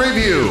Food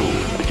Review.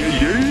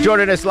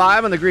 Joining us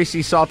live on the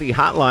Greasy Salty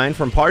Hotline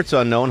from parts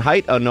unknown,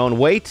 height unknown,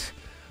 weight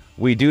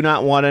We do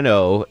not want to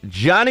know.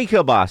 Johnny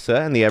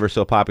Kilbasa and the ever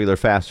so popular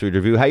Fast Food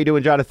Review. How you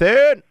doing,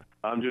 Jonathan?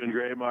 I'm doing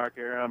great, Mark.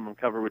 I'm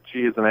covered with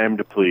cheese, and I am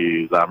to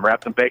please. I'm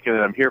wrapped in bacon,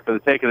 and I'm here for the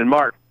taking. And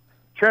Mark,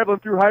 traveling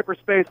through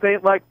hyperspace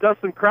ain't like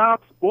dusting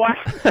crops, boy.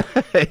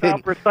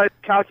 Without precise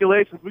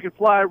calculations, we can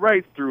fly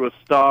right through a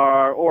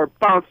star or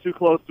bounce too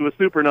close to a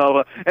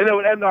supernova, and it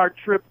would end our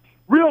trip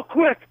real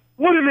quick,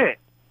 wouldn't it?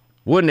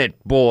 Wouldn't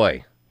it,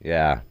 boy?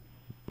 Yeah.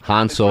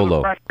 Han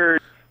Solo. For the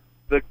record,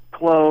 the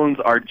clones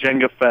are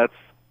Jango Fett's,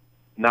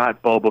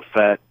 not Boba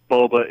Fett.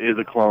 Boba is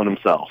a clone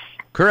himself.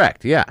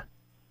 Correct, yeah.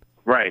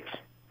 Right.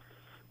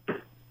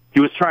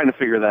 He was trying to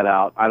figure that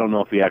out. I don't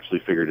know if he actually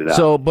figured it out.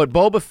 So, but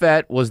Boba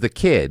Fett was the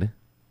kid,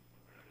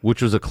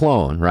 which was a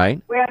clone,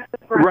 right?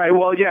 Right,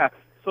 well, yeah.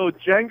 So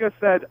Jenga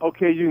said,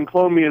 okay, you can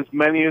clone me as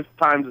many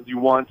times as you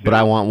want to. But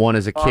I want one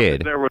as a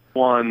kid. If there was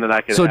one, then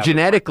I could So have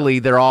genetically,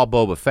 they're all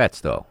Boba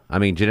Fetts, though. I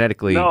mean,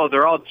 genetically... No,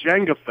 they're all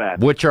Jenga Fett.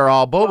 Which are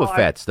all Boba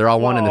Fetts. They're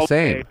all one and the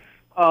okay. same.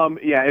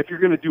 Yeah, if you're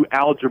going to do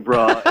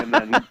algebra and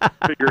then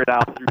figure it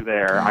out through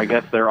there, I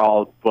guess they're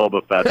all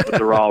Boba Fett, but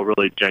they're all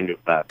really Jenga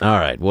Fett. All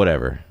right,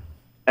 whatever.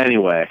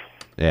 Anyway.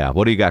 Yeah,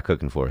 what do you got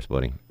cooking for us,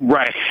 buddy?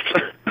 Right.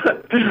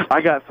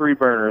 I got 3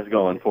 burners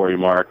going for you,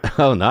 Mark.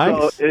 Oh,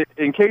 nice. So,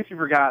 in case you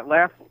forgot,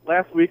 last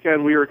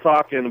weekend we were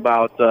talking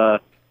about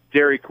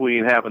Dairy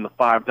Queen having the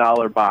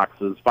 $5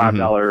 boxes,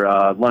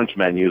 $5 lunch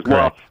menus.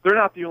 Correct. Well, they're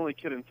not the only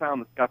kid in town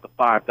that's got the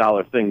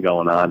 $5 thing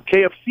going on.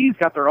 KFC's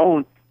got their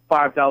own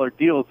 $5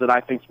 deals that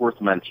I think's worth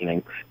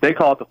mentioning. They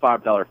call it the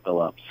 $5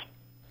 fill-ups.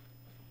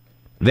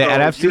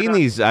 And I've seen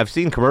these. I've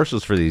seen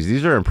commercials for these.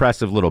 These are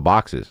impressive little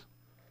boxes.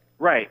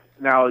 Right.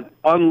 Now,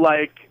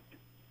 unlike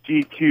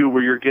GQ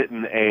where you're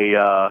getting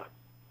a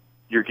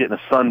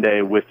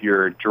sundae with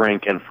your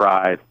drink and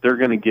fries, they're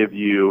going to give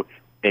you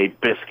a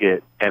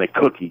biscuit and a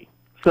cookie.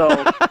 So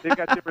they've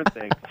got different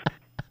things.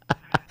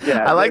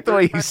 Yeah, I like the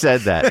way you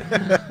said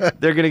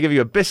that. They're going to give you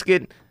a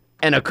biscuit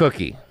and a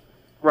cookie.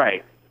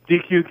 Right.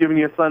 DQ's giving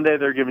you a sundae,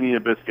 they're giving you a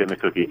biscuit and a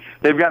cookie.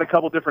 They've got a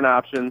couple different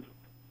options.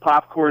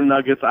 Popcorn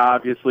nuggets,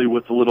 obviously,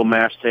 with the little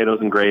mashed potatoes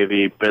and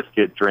gravy,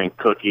 biscuit, drink,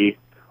 cookie.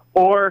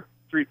 Or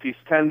 3-piece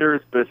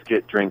tenders,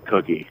 biscuit, drink,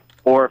 cookie.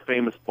 Or a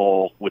famous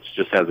bowl, which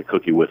just has a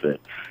cookie with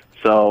it.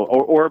 So,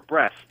 or a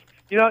breast.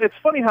 You know, it's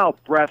funny how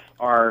breasts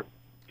are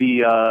the,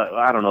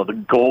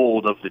 the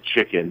gold of the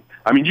chicken.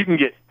 I mean, you can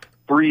get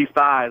 3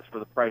 thighs for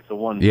the price of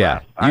 1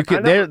 Yeah,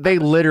 breast. they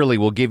literally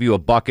will give you a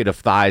bucket of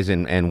thighs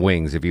and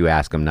wings if you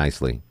ask them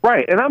nicely.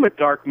 Right, and I'm a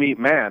dark meat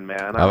man.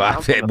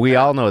 We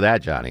all know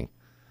that, Johnny.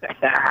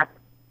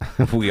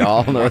 We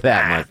all know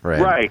that, my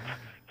friend. Right.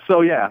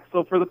 So, yeah.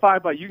 So, for the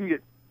 $5, you can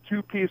get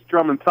 2-piece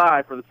drum and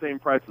thigh for the same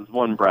price as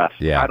 1 breast.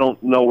 Yeah. I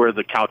don't know where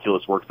the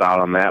calculus works out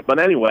on that. But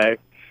anyway,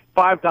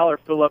 $5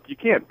 fill-up, you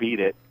can't beat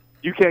it.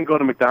 You can't go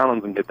to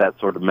McDonald's and get that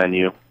sort of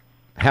menu.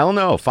 Hell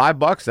no,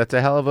 $5. That's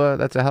a hell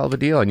of a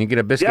deal, and you get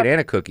a biscuit and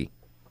a cookie.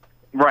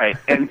 Right,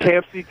 and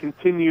KFC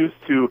continues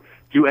to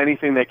do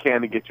anything they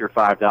can to get your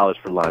 $5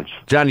 for lunch.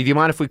 Johnny, do you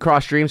mind if we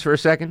cross streams for a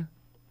second?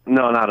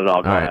 No, not at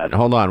all. Go All ahead. right,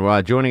 hold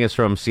on. Joining us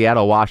from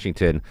Seattle,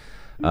 Washington.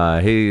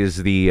 He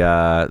is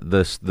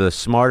the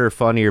smarter,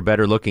 funnier,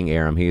 better-looking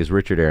Aram. He is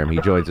Richard Aram.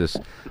 He joins us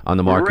on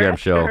the Mark Aram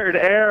Show. Richard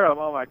Aram,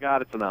 oh my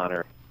God, it's an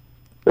honor.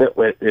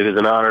 It is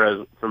an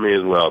honor for me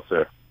as well,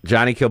 sir.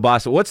 Johnny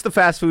Kilbasa, what's the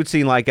fast food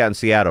scene like out in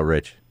Seattle,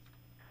 Rich?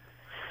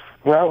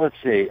 Well, let's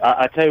see.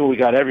 I tell you what we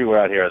got everywhere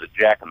out here, the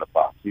Jack in the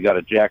Box. You got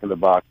a Jack in the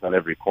Box on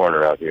every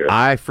corner out here.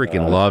 I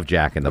freaking love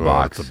Jack in the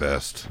Box. That's the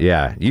best.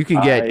 Yeah, you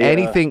can get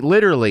anything.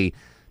 Literally,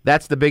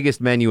 that's the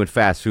biggest menu in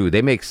fast food.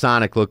 They make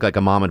Sonic look like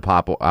a mom and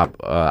pop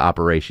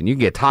operation. You can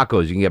get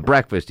tacos, you can get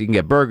breakfast, you can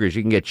get burgers,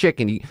 you can get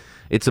chicken.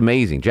 It's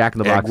amazing. Jack in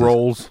the Box. Egg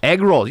rolls.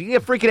 Egg rolls. You can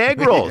get freaking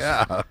egg rolls.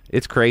 Yeah.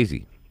 It's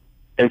crazy.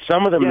 And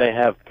some of them they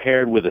have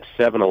paired with a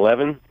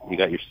 7-Eleven. You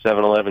got your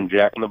 7-Eleven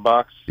Jack in the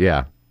Box.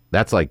 Yeah.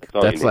 That's like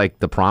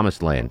the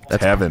promised land.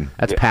 That's heaven.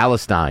 That's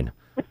Palestine.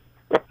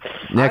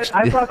 Next,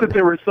 I thought that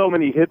there were so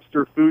many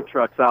hipster food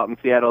trucks out in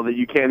Seattle that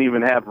you can't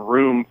even have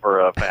room for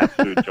a fast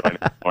food joint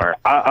anymore.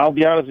 I'll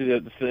be honest with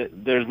you.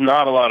 There's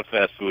not a lot of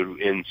fast food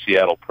in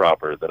Seattle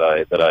proper that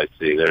I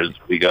see.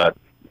 We got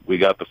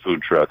the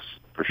food trucks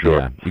for sure.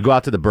 Yeah. You go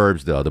out to the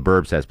Burbs though. The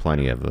Burbs has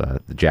plenty of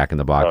the Jack in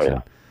the Box. Oh,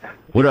 yeah.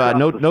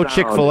 No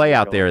Chick-fil-A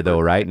out there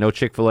though, right? No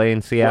Chick-fil-A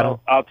in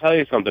Seattle. Well, I'll tell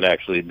you something.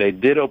 Actually, they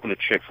did open a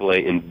Chick-fil-A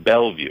in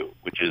Bellevue,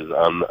 which is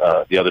on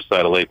the other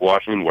side of Lake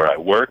Washington, where I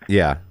work.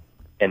 Yeah.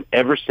 And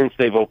ever since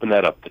they've opened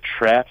that up, the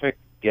traffic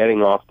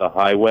getting off the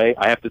highway,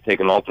 I have to take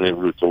an alternate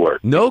route to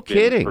work. No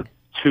kidding. For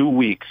 2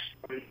 weeks,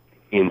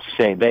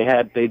 insane.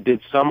 They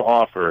did some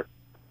offer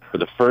for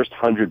the first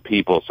 100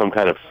 people, some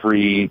kind of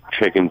free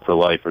chicken for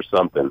life or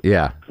something.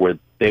 Yeah. Where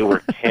they were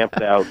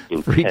camped out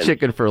in free tents.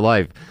 chicken for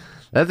life.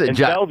 That's in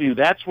Bellevue,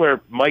 that's where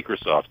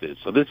Microsoft is.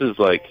 So this is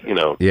like,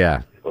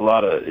 yeah, a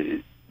lot of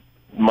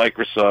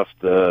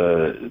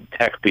Microsoft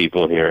tech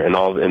people here, and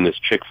all in this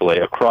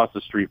Chick-fil-A across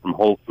the street from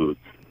Whole Foods.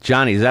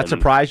 Johnny, does that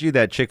surprise you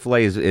that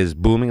Chick-fil-A is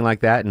booming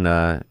like that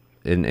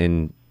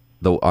on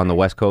the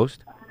West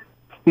Coast?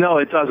 No,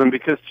 it doesn't,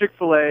 because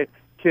Chick-fil-A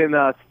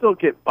can still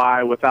get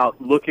by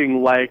without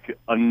looking like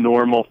a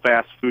normal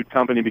fast food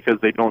company because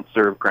they don't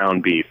serve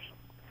ground beef.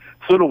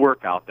 So it'll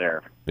work out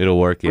there. It'll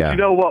work, yeah. But you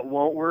know what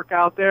won't work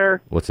out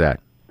there? What's that?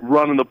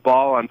 Running the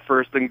ball on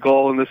 1st and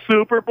goal in the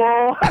Super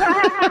Bowl. That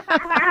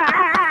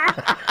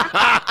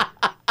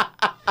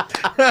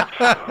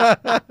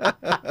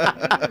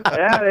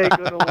ain't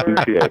gonna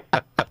work.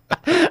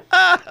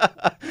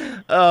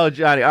 Oh,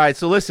 Johnny. All right,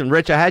 so listen,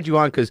 Rich, I had you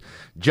on because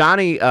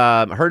Johnny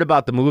heard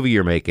about the movie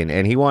you're making,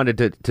 and he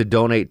wanted to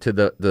donate to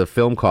the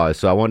film cause.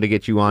 So I wanted to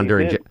get you on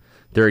during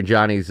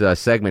Johnny's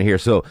segment here.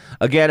 So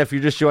again, if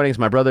you're just joining us,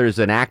 my brother is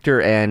an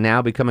actor and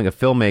now becoming a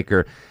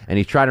filmmaker, and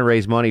he's trying to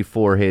raise money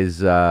for his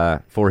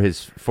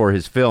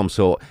film.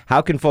 So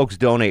how can folks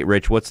donate,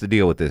 Rich? What's the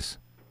deal with this?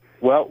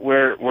 Well,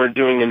 we're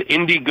doing an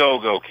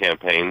Indiegogo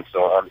campaign,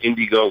 so on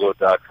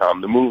Indiegogo.com.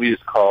 The movie is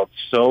called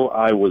So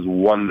I Was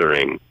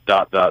Wondering, ...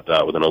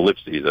 with an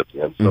ellipses at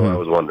the end, So I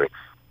Was Wondering.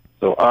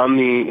 So on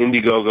the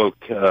Indiegogo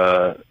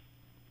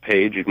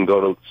page, you can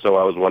go to So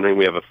I Was Wondering.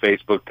 We have a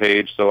Facebook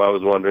page, So I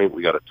Was Wondering.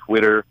 We got a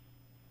Twitter,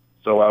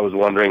 So I Was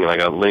Wondering, and I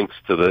got links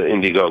to the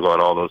Indiegogo on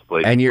all those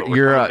places. And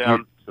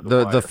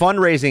the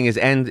fundraising is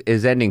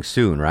ending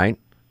soon, right?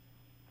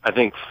 I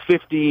think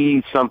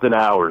 50-something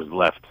hours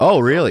left.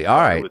 Oh, really? All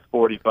right. It was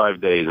 45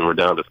 days, and we're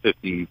down to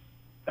 50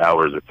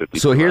 hours or 50.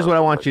 So here's what I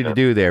want you to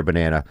do there,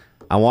 Banana.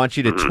 I want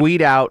you to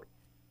tweet out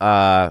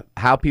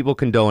how people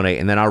can donate,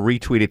 and then I'll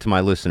retweet it to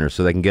my listeners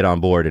so they can get on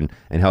board and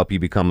help you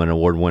become an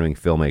award-winning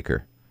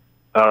filmmaker.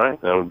 All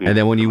right. That would be. And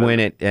then when you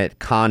win it at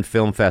Cannes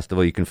Film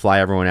Festival, you can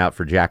fly everyone out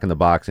for Jack in the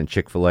Box and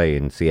Chick-fil-A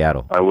in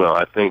Seattle. I will.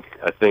 I think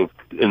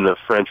in the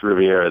French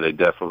Riviera, they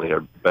definitely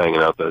are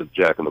banging out the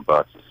Jack in the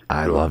Box.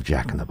 I love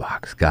Jack in the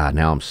Box. God,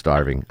 now I'm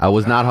starving. I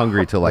was not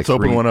hungry till like Let's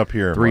open one up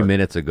here, 3 Mark.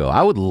 minutes ago.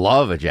 I would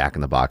love a Jack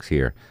in the Box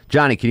here.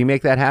 Johnny, can you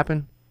make that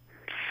happen?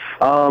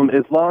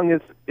 As long as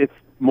it's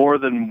more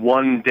than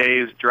 1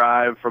 day's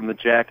drive from the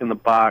Jack in the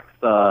Box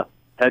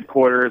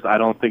headquarters, I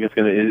don't think it's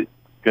going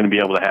to be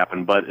able to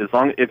happen. But as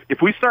long if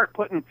we start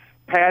putting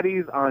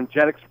patties on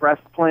Jet Express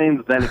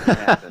planes, then it can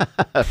happen.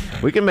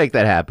 We can make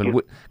that happen.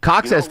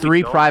 Cox has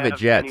 3 private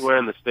jets. Anywhere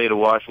in the state of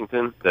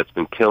Washington that's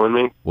been killing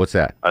me. What's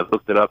that? I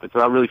looked it up. It's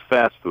not really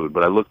fast food,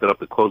 but I looked it up.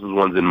 The closest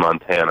one's in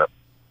Montana,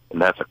 and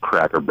that's a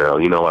Cracker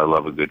Barrel. You know I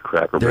love a good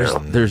Cracker Barrel.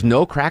 There's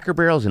no Cracker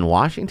Barrels in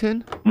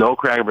Washington? No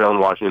Cracker Barrel in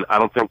Washington. I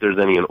don't think there's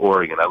any in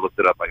Oregon. I looked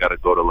it up. I got to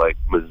go to like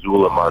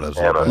Missoula,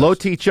 Montana. Low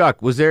T Chuck,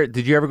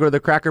 did you ever go to the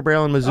Cracker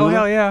Barrel in Missoula? Oh,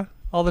 hell yeah.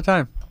 All the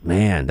time.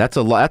 Man, that's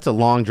a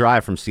long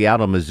drive from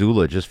Seattle to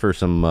Missoula just for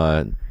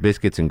some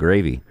biscuits and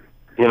gravy.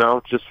 You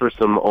know, just for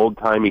some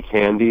old-timey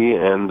candy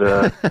and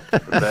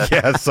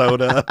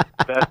soda.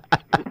 Best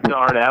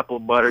darn apple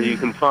butter you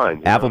can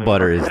find. Apple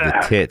butter is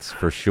the tits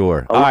for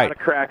sure. A lot of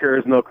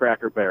crackers, no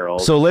Cracker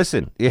Barrels. So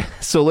listen,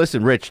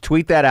 Rich,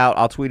 tweet that out.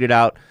 I'll tweet it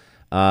out.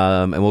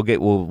 And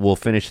we'll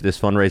finish this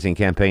fundraising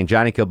campaign.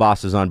 Johnny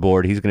Kilbasa is on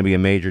board. He's going to be a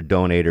major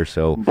donator.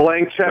 So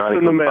blank checks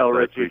in the mail,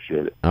 Richie.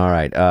 Appreciate it. All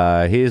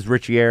right. He is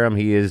Richie Aram.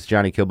 He is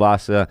Johnny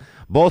Kilbasa.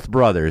 Both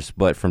brothers,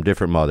 but from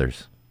different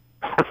mothers.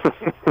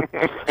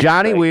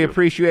 Johnny, we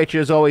appreciate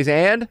you as always.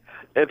 And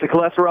if the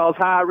cholesterol's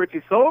high,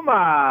 Richie, so am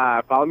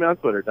I. Follow me on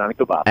Twitter, Johnny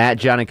Kilbasa. At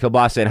Johnny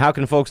Kilbasa. And how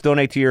can folks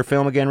donate to your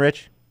film again,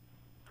 Rich?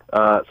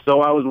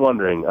 So I Was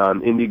Wondering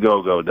on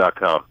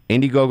Indiegogo.com.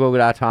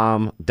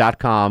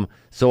 Indiegogo.com.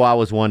 So I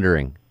Was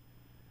Wondering.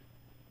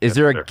 Is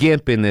there a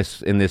GIMP in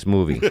this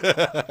movie?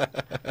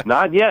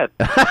 Not yet.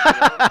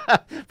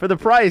 For the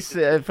price,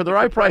 for the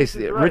right price,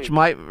 Rich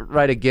might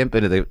write a GIMP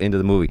into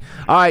the movie.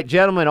 All right,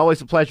 gentlemen,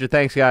 always a pleasure.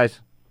 Thanks, guys.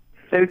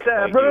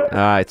 Anytime, bro. All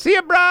right, see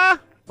ya, brah.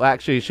 Well,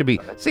 actually, it should be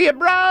see ya,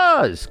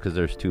 bros, because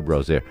there's 2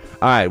 bros there.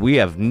 All right, we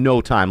have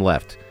no time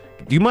left.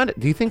 Do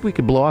you think we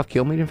could blow off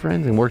Kill Me and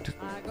Friends and work to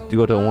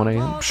go to 1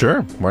 a.m.?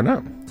 Sure, why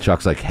not?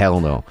 Chuck's like, hell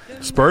no.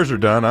 Spurs are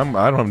done.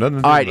 I don't have nothing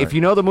to do. All right, if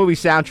you know the movie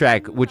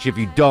soundtrack, which if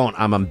you don't,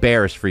 I'm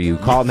embarrassed for you.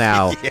 Call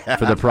now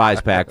for the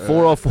prize pack.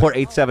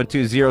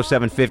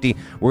 404-872-0750.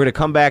 We're going to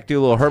come back, do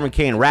a little Herman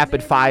Cain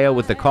rapid fire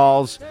with the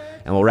calls,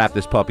 and we'll wrap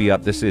this puppy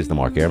up. This is the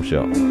Mark Aram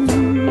Show.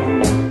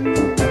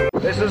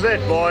 This is it,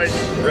 boys.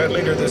 Red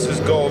Leader, this is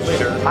Gold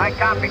Leader. I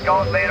copy,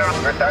 Gold Leader.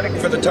 Returning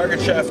For the target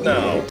shaft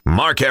now.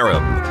 Mark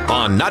Aram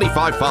on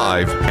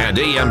 95.5 and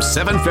AM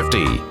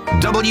 750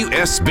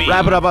 WSB.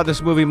 Wrap it up on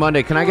this movie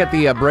Monday. Can I get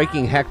the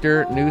Breaking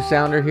Hector news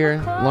sounder here?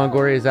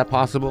 Longoria, is that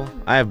possible?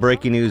 I have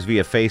breaking news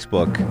via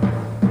Facebook.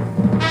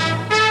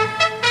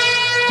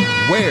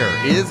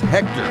 Where is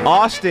Hector?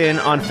 Austin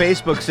on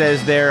Facebook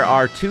says there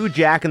are 2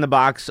 Jack in the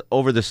Box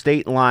over the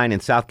state line in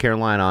South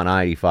Carolina on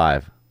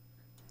I-85.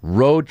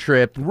 Road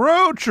trip.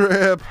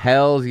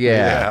 Hells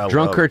yeah.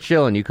 Drunk Kurt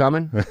Chillin', you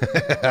coming?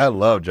 I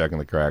love Jack in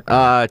the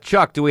Cracker.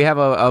 Chuck, do we have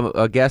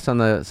a guess on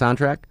the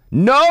soundtrack?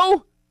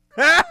 No?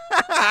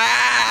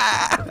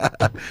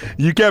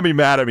 You can't be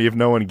mad at me if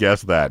no one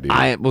guessed that,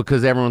 dude.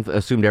 Because everyone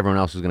assumed everyone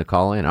else was going to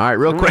call in. All right,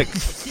 real quick.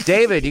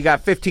 David, you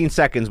got 15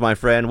 seconds, my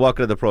friend.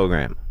 Welcome to the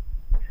program.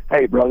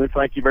 Hey, brother,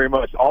 thank you very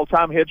much.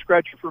 All-time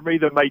head-scratcher for me,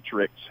 The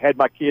Matrix. Had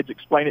my kids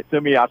explain it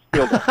to me, I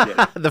still don't get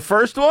it. The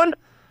first one?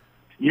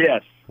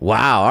 Yes.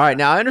 Wow. All right.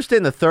 Now, I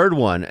understand the third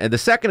one. And the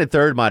second and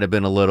third might have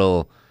been a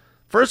little...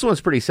 First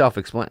one's pretty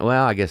self-explanatory.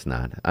 Well, I guess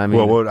not. I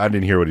mean, well, I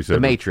didn't hear what he said. The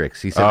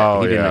Matrix. He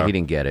said he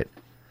didn't get it.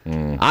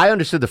 I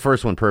understood the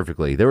first one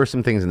perfectly. There were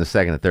some things in the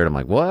second and third. I'm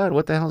like, what?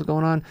 What the hell's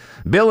going on?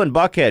 Bill in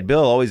Buckhead.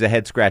 Bill, always a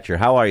head scratcher.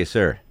 How are you,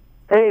 sir?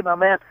 Hey, my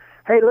man.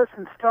 Hey,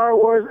 listen, Star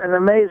Wars, an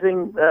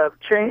amazing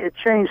it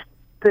changed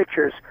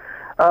pictures.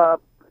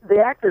 The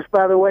actors,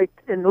 by the way,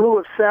 in lieu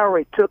of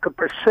salary, took a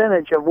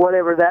percentage of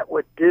whatever that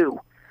would do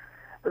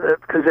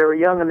because they were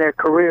young in their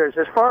careers.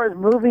 As far as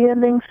movie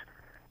endings,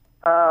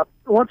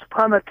 Once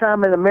Upon a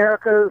Time in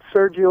America,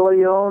 Sergio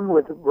Leone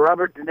with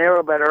Robert De Niro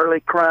about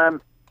early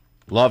crime.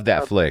 Love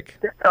that flick.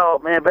 Oh,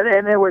 man.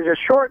 And there was a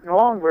short and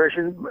long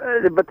version,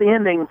 but the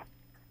ending,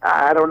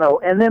 I don't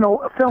know. And then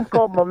a film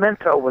called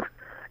Memento with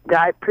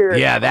Guy Pearce.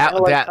 Yeah,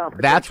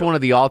 that's one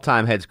of the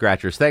all-time head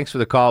scratchers. Thanks for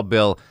the call,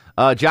 Bill.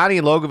 Johnny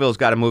in Loganville's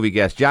got a movie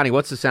guest. Johnny,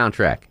 what's the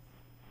soundtrack?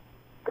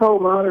 Coal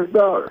Miner's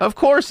Daughter. Of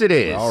course it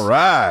is. All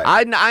right.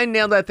 I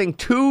nailed that thing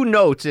 2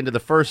 notes into the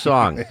first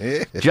song.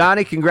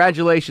 Johnny,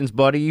 congratulations,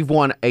 buddy. You've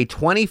won a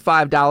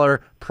 $25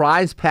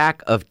 prize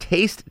pack of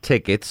taste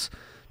tickets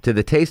to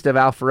the Taste of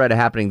Alpharetta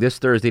happening this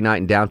Thursday night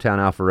in downtown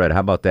Alpharetta. How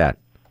about that?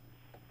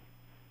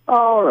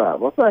 All right.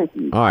 Well, thank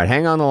you. All right,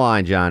 hang on the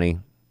line, Johnny.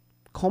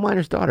 Coal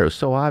Miner's Daughter was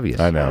so obvious.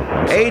 I know.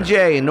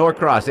 AJ in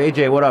Norcross.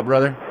 AJ, what up,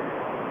 brother?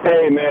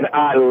 Hey, man,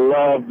 I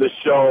love the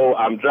show.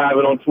 I'm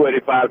driving on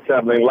 25,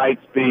 traveling light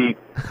speed.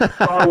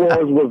 Star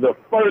Wars was the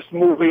first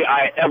movie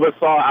I ever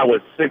saw. I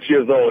was 6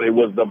 years old. It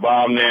was the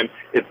bomb then.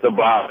 It's the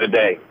bomb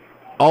today.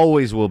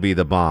 Always will be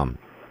the bomb.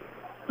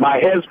 My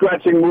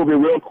head-scratching movie,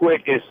 real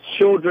quick, is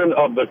Children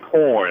of the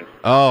Corn.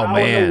 Oh, How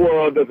man. in the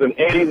world does an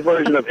 80s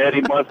version of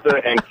Eddie Munster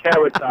and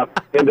Carrot Top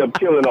end up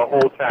killing a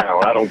whole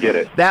town? I don't get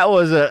it.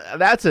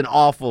 That's an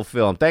awful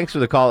film. Thanks for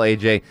the call,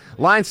 AJ.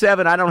 Line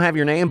 7, I don't have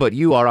your name, but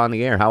you are on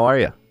the air. How are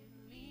you?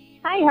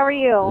 Hi, how are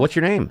you? What's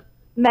your name?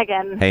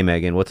 Megan. Hey,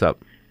 Megan, what's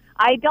up?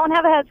 I don't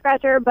have a head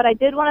scratcher, but I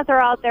did want to throw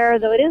out there,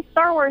 though it is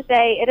Star Wars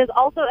Day, it is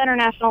also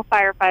International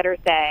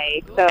Firefighters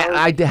Day. So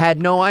I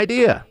had no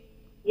idea.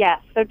 yes,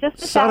 so just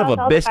to Son shout of out a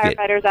to all biscuit.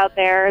 the firefighters out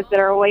there that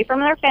are away from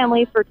their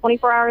families for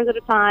 24 hours at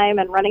a time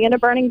and running into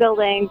burning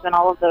buildings and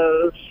all of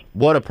those.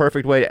 What a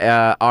perfect way.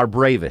 Our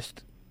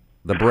bravest,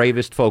 the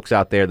bravest folks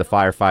out there, the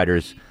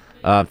firefighters.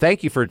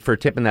 Thank you for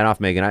tipping that off,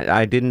 Megan.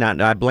 I did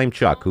not. I blame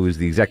Chuck, who is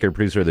the executive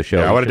producer of the show.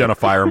 Yeah, I would have done a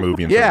fire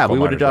movie. Yeah, we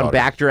would have done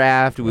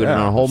Backdraft. We would have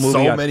done a whole movie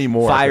So on many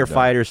more I could've done.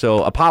 firefighters.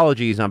 So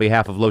apologies on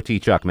behalf of Low T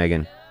Chuck,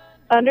 Megan.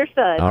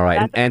 Understood. All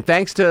right, and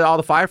thanks to all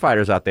the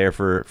firefighters out there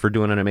for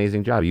doing an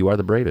amazing job. You are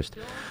the bravest.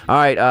 All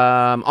right,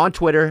 on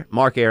Twitter,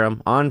 Mark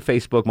Arum. On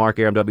Facebook, Mark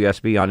Arum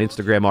WSB. On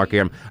Instagram, Mark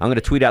Arum. I'm going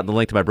to tweet out the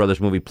link to my brother's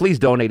movie. Please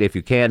donate if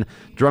you can.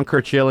 Drunk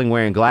Kurt Schilling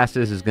wearing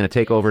glasses is going to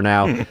take over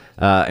now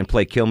and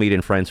play Kill Meat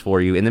and Friends for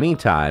you. In the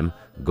meantime,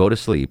 go to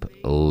sleep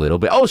a little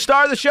bit. Oh,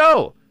 star of the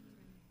show!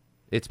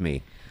 It's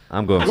me.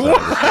 I'm going star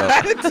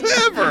of the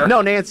show. Ever.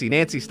 No, Nancy.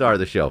 Nancy, star of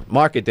the show.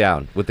 Mark it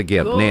down with the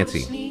gimp.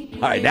 Nancy.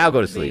 All right, now go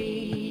to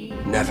sleep.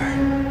 Never.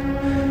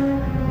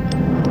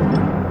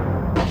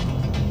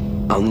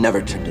 I'll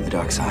never turn to the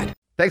dark side.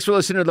 Thanks for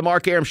listening to the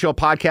Mark Arum Show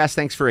podcast.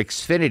 Thanks for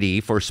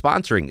Xfinity for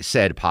sponsoring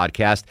said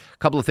podcast. A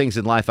couple of things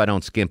in life I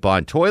don't skimp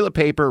on. Toilet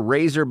paper,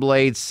 razor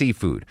blades,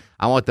 seafood.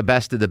 I want the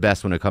best of the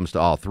best when it comes to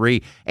all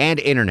three. And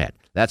internet.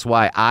 That's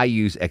why I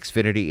use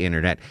Xfinity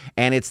Internet.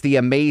 And it's the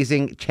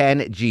amazing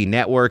 10G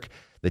network.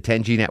 The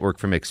 10G network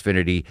from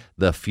Xfinity.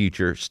 The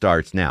future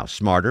starts now.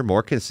 Smarter,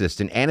 more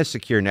consistent, and a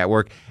secure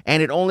network.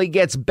 And it only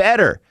gets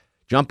better.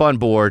 Jump on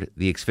board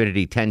the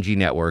Xfinity 10G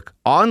network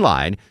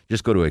online.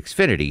 Just go to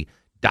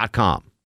Xfinity.com.